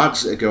these young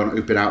lads that are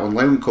who've been out on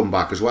loan come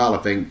back as well. I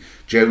think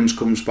Jones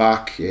comes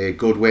back,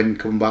 Goodwin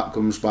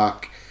comes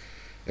back.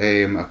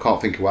 I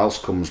can't think who else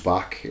comes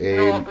back.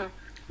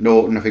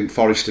 Norton, I think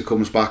Forrester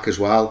comes back as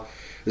well.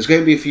 There's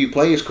going to be a few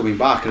players coming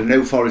back, and I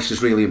know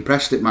Forrester's really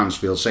impressed at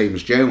Mansfield, same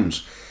as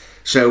Jones.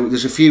 So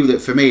there's a few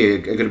that for me are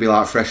going to be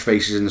like fresh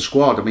faces in the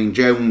squad. I mean,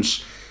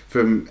 Jones,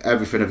 from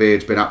everything I've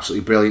heard, has been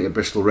absolutely brilliant at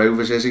Bristol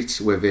Rovers, is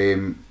it, with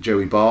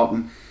Joey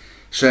Barton.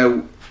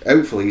 So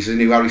hopefully he's the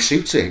new Harry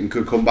Suter and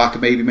could come back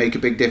and maybe make a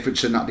big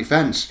difference in that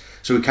defence.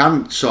 So we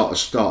can sort of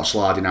start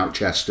sliding out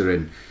Chester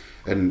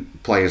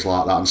and players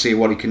like that and see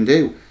what he can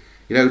do.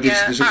 You know,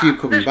 there's a few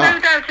coming back.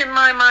 There's no doubt in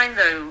my mind,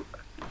 though,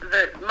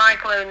 that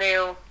Michael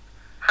O'Neill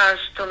has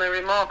done a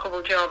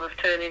remarkable job of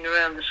turning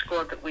around the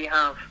squad that we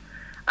have,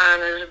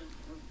 and has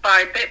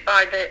bit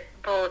by bit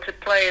brought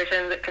players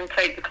in that can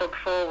take the club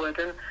forward.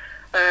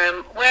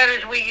 And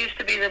whereas we used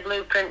to be the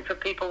blueprint for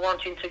people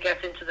wanting to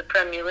get into the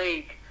Premier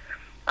League,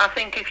 I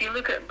think if you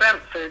look at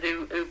Brentford,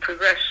 who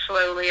progressed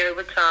slowly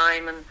over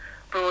time and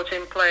brought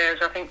in players,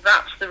 I think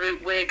that's the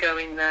route we're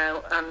going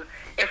now. And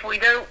if we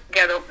don't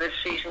get up this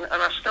season, and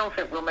I still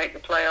think we'll make the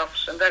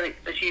playoffs, and then,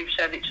 as you've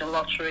said, it's a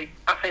lottery,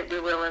 I think we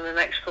will in the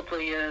next couple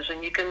of years.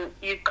 And you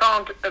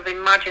can't have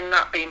imagined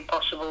that being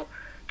possible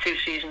 2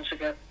 seasons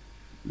ago.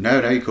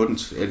 No, you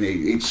couldn't. And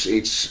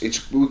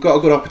it's we've got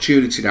a good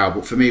opportunity now,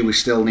 but for me, we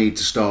still need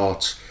to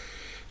start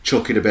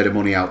chucking a bit of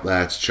money out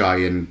there to try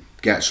and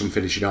get some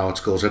finishing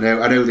articles. I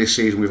know this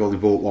season we've only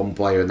bought one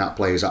player, and that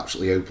player is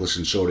absolutely hopeless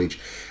in Surridge.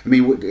 I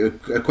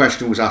mean, a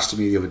question was asked to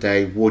me the other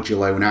day: would you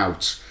loan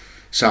out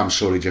Sam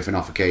Surridge if an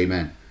offer came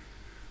in?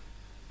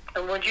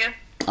 And would you?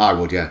 I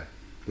would, yeah.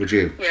 Would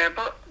you? Yeah,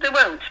 but they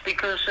won't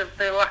because of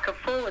the lack of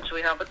forwards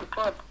we have at the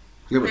club.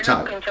 Yeah, They're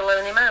not going to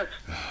loan him out.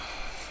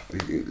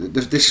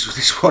 This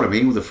is what I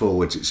mean with the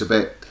forwards. It's a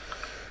bit.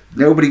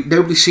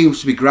 Nobody seems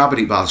to be grabbing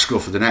it by the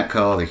scruff of the neck,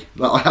 are they?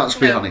 Let's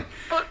be honest.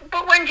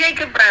 But when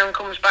Jacob Brown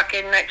comes back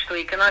in next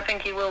week, and I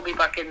think he will be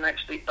back in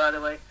next week, by the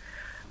way,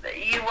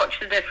 you watch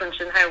the difference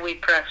in how we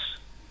press.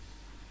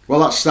 Well,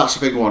 that's the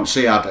thing I want to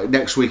see.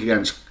 Next week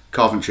against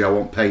Coventry, I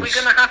want pace.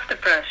 We're going to have to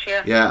press,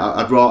 yeah. Yeah,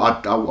 I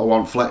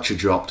want Fletcher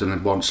dropped, and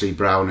I'd want to see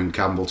Brown and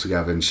Campbell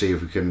together and see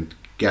if we can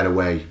get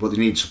away. But they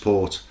need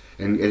support,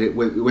 and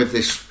with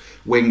this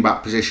wing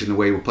back position, the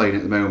way we're playing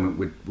at the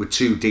moment, we're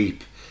too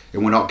deep,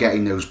 and we're not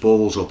getting those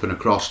balls up and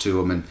across to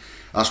them, and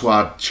that's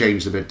why I'd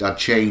change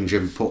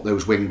and put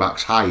those wing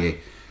backs higher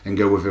and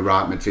go with a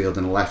right midfield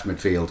and a left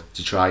midfield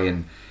to try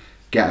and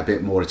get a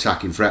bit more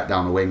attacking threat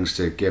down the wings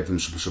to give them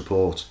some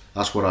support.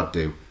 That's what I'd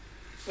do.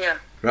 Yeah.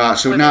 Right,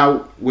 so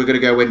now we're going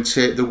to go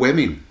into the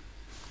women.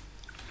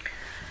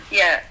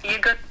 Yeah, you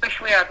could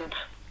wish we hadn't.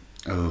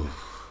 Oh.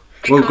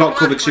 Well, we've got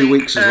covered 2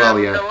 weeks as well,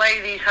 yeah. The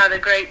ladies had a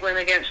great win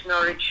against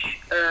Norwich,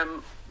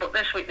 but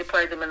this week they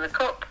played them in the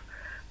Cup,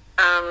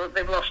 and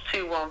they've lost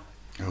 2-1. Oh.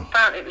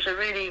 Apparently it was a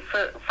really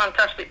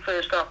fantastic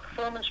first half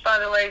performance by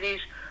the ladies,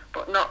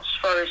 but Notts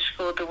Forest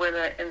scored the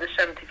winner in the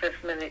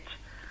 75th minute,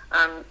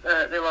 and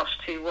they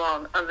lost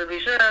 2-1. And the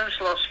reserves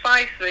lost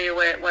 5-3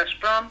 away at West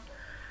Brom,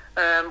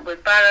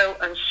 with Barrow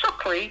and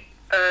Suckley,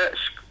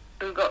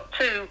 who got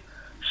 2,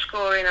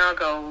 scoring our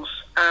goals.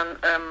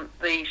 And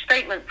the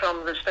statement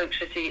from the Stoke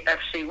City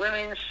FC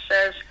Women's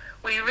says,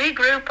 "We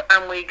regroup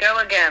and we go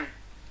again."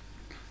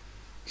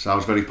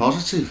 Sounds very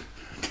positive.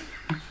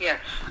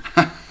 Yes.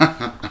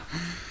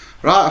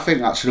 Right, I think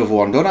that's another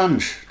one done,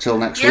 Ange. Till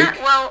next week.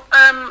 Yeah,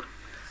 well,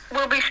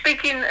 we'll be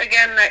speaking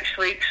again next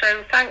week,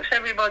 so thanks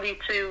everybody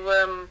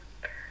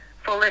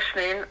for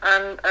listening,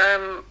 and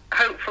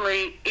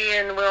hopefully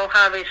Ian will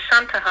have his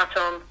Santa hat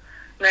on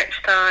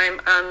next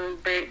time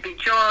and be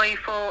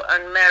joyful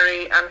and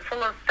merry and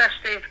full of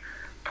festive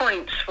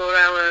points for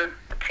our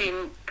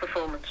team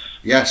performance.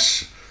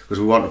 Yes, because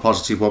we want a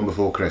positive one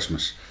before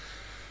Christmas.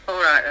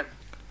 Alright then.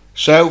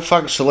 So,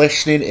 thanks for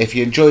listening. If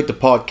you enjoyed the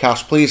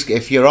podcast, please,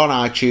 if you're on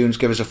iTunes,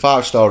 give us a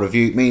 5-star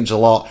review. It means a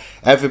lot.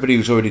 Everybody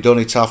who's already done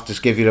it, I have to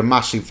give you a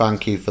massive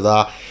thank you for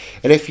that.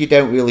 And if you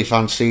don't really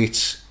fancy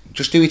it,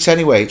 just do it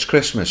anyway. It's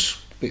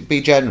Christmas.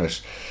 Be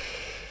generous.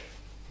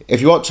 If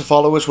you want to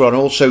follow us, we're on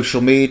all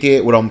social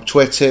media. We're on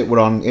Twitter, we're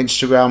on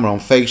Instagram, we're on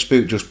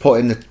Facebook. Just put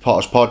in the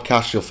Potters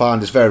Podcast. You'll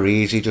find us very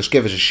easy. Just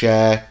give us a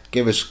share.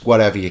 Give us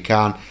whatever you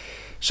can.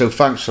 So,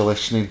 thanks for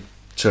listening.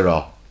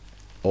 Ta-ra.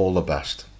 All the best.